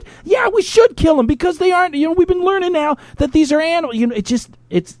know what? Yeah, we should kill them because they aren't, we've been learning now that these are animals.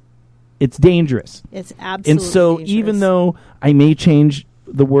 It's dangerous. It's absolutely And so dangerous. even though I may change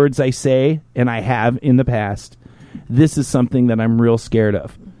the words I say, and I have in the past, this is something that I'm real scared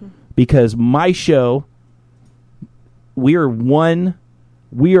of. Mm-hmm. Because my show... We are one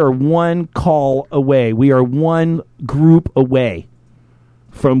call away. We are one group away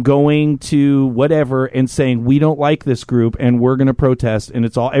from going to whatever and saying we don't like this group and we're going to protest. And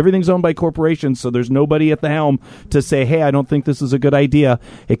everything's owned by corporations, so there's nobody at the helm to say, hey, I don't think this is a good idea.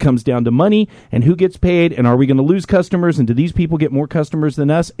 It comes down to money and who gets paid and are we going to lose customers and do these people get more customers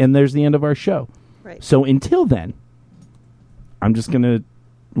than us? And there's the end of our show. Right. So until then, we're just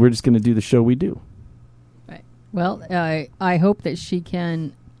going to do the show we do. Well, I hope that she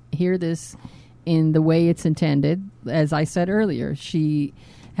can hear this in the way it's intended. As I said earlier, she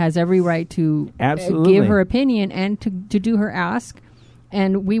has every right to give her opinion and to do her ask.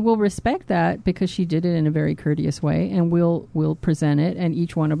 And we will respect that because she did it in a very courteous way. And we'll present it, and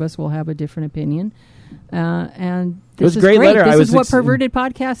each one of us will have a different opinion. And this is great. This is what Perverted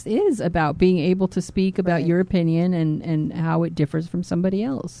Podcast is about, being able to speak about your opinion and how it differs from somebody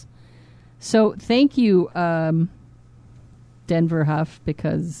else. So thank you, Denver Huff,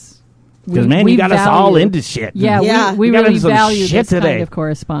 because you got us all into shit. Yeah. We really value this kind of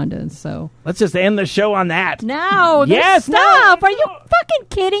correspondence. So let's just end the show on that. No, stop! Are you fucking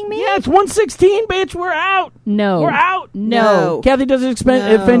kidding me? Yeah, it's 1:16, bitch. We're out. No, we're out. No. Kathy doesn't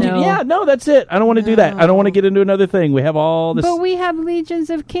offend you. Yeah, no, that's it. I don't want to do that. I don't want to get into another thing. We have all this. But we have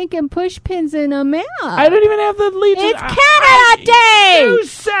Legions of Kink and push pins in a map. I don't even have the Legions. It's Canada Day. You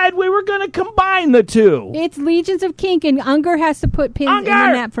said we were going to combine the two. It's Legions of Kink, and Unger has to put pins in the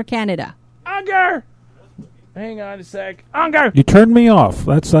map for Canada. Unger! Hang on a sec. Unger! You turned me off.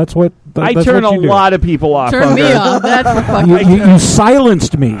 That's what... I turn a lot of people off. Turn me off. That's for fucking... You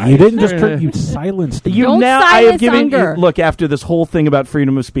silenced me. You didn't just turn... You silenced me. Don't silence Unger. Look, after this whole thing about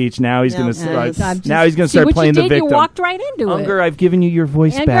freedom of speech, now he's going to start playing the victim. You walked right into it. Unger, I've given you your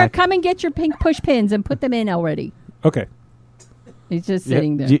voice back. Unger, come and get your pink push pins and put them in already. Okay. He's just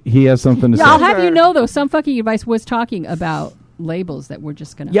sitting there. He has something to say. I'll have you know, though, some fucking advice was talking about labels that we're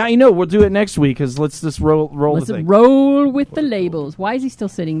just gonna... Yeah, I know. We'll do it next week because let's just roll the thing. Roll with the labels. Why is he still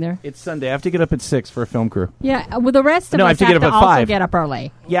sitting there? It's Sunday. I have to get up at 6 for a film crew. Yeah, well, the rest of us have to also get up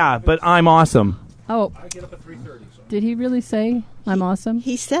early. Yeah, but I'm awesome. Oh. I get up at 3:30. So. Did he really say I'm awesome?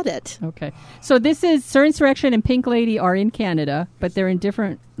 He said it. Okay. So this is Sir Insurrection and Pink Lady are in Canada, but they're in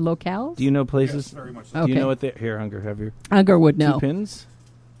different locales? Do you know places? Yes, very much so. Okay. Do you know what they... Here, Unger, have your... Unger would know. 2 pins?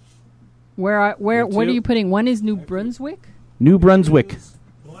 What are you putting? One is New Brunswick? New Brunswick.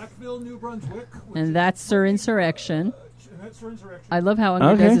 Blackville, New Brunswick. And that's Sir Insurrection. I love how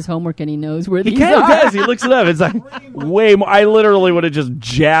Unger does his homework and he knows where these are. He kind of does. He looks it up. It's like way more. I literally would have just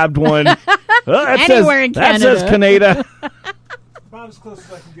jabbed one. Anywhere in Canada. That says Canada. About as close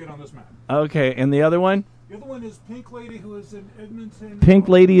as I can get on this map. Okay, and the other one? The other one is Pink Lady, who is in Edmonton. Pink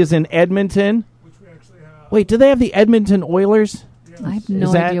Lady is in Edmonton. Which we actually have. Wait, do they have the Edmonton Oilers? I have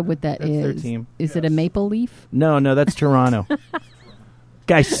no idea what that's is. Their team. Is it a maple leaf? No, that's Toronto.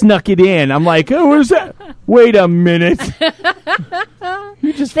 Guy snuck it in. I'm like, oh, where's that? Wait a minute. Thank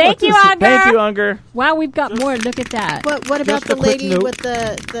you, Unger. Thank you, Unger. Wow, we've got more. Look at that. But what about the lady with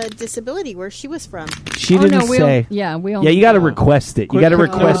the disability? Where she was from? She didn't say. We you got to request it. You got to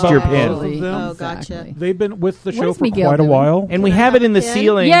request your pin. Oh, gotcha. They've been with the show for quite a while, and we have it in the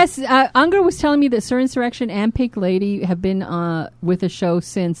ceiling. Yes, Unger was telling me that Sir Insurrection and Pink Lady have been with the show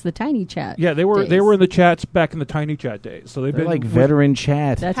since the Tiny Chat. Yeah, they were in the chats back in the Tiny Chat days. So they've been like veteran chat.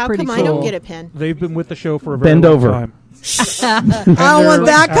 That's How pretty come cool. I don't get a pin? They've been with the show for a very long time. I don't want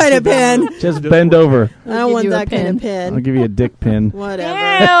that kind of pin. Just bend over. I don't want that kind of pin. I'll give you a dick pin. Whatever.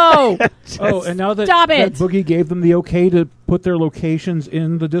 And now that Boogie gave them the okay to put their locations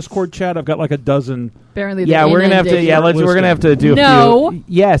in the Discord chat, I've got like a dozen. Apparently, we're gonna have to. Yeah, we're gonna have to do. No. A few.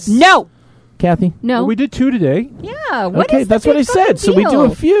 Yes. No. Kathy? No. Well, we did 2 today. Yeah. Okay, that's what I said. So we do a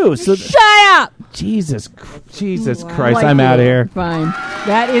few. So shut up. Jesus Christ, I'm out of here. Fine.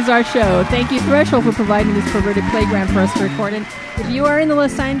 That is our show. Thank you, Threshold, for providing this perverted playground for us to record in. If you are in the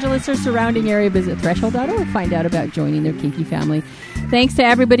Los Angeles or surrounding area, visit Threshold.org. Find out about joining their kinky family. Thanks to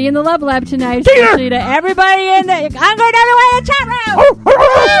everybody in the Love Lab tonight, especially to everybody in the chat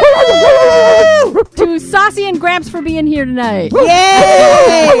room. To Saucy and Gramps for being here tonight.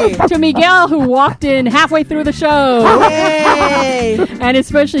 Yay! To Miguel, who walked in halfway through the show. Yay! And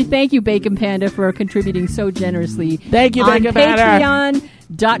especially thank you, Bacon Panda, for contributing so generously. Thank you, Bacon Panda.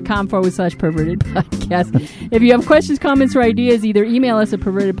 Patreon.com/perverted podcast. If you have questions, comments, or ideas, either email us at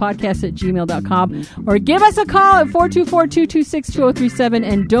pervertedpodcast@gmail.com or give us a call at 424-226-2037.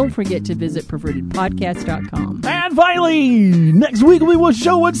 And don't forget to visit pervertedpodcast.com. And finally, next week we will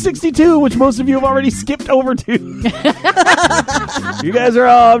show 162, which most of you have already skipped over to. You guys are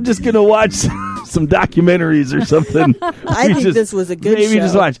all, I'm just going to watch some documentaries or something. I think this was a good show. Maybe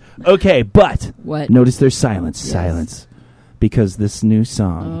just watch. Okay, but what? Notice there's silence. Yes. Silence. Because this new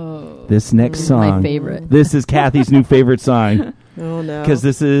song, this next song, my favorite. This is Kathy's new favorite song. Oh, no. Because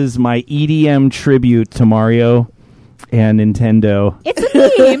this is my EDM tribute to Mario and Nintendo. It's a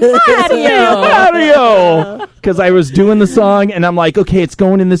me, Mario! Because I was doing the song, and I'm like, okay, it's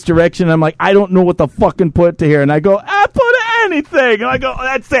going in this direction. I'm like, I don't know what the fucking put to here. And I go, put anything. And I go,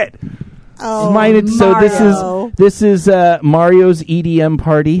 that's it. Oh, so this is Mario's EDM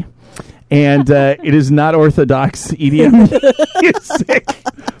party. And it is not orthodox EDM music,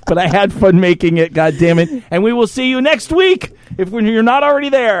 but I had fun making it, God damn it. And we will see you next week, if you're not already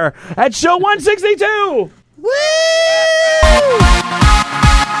there, at show 162! Woo!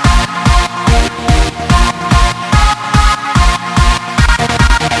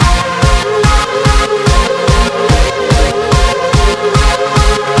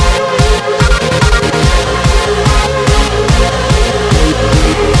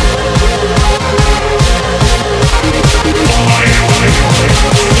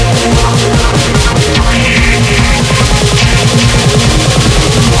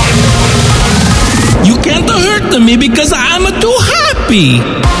 You can't hurt me because I'm too happy.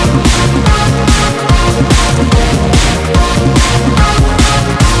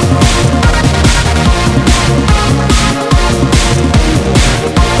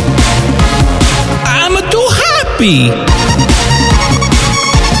 I'm too happy.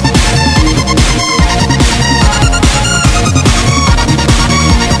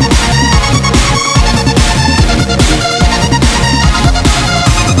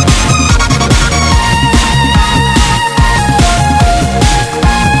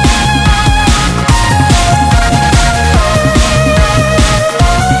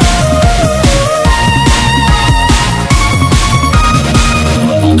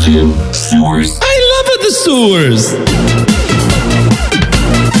 Sewers. I love the sewers.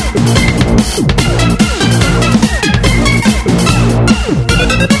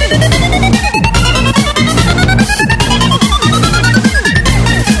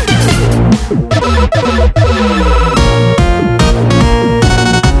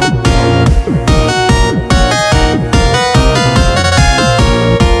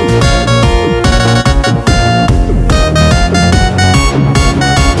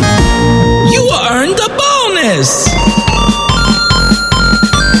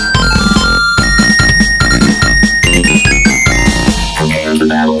 Prepare to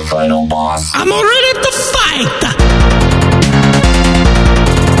battle, final boss.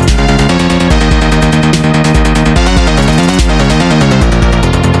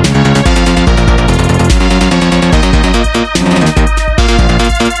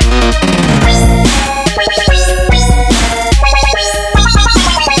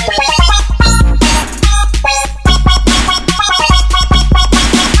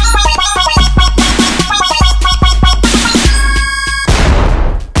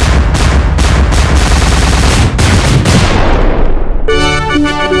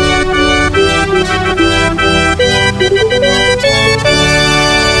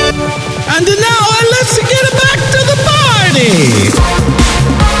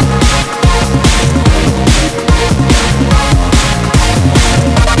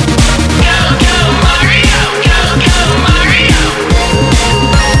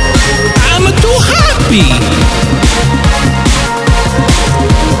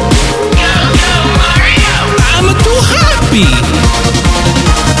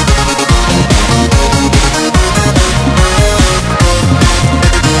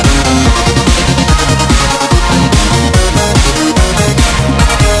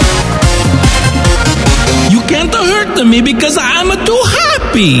 hurt me because I'm too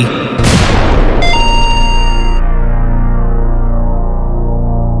happy.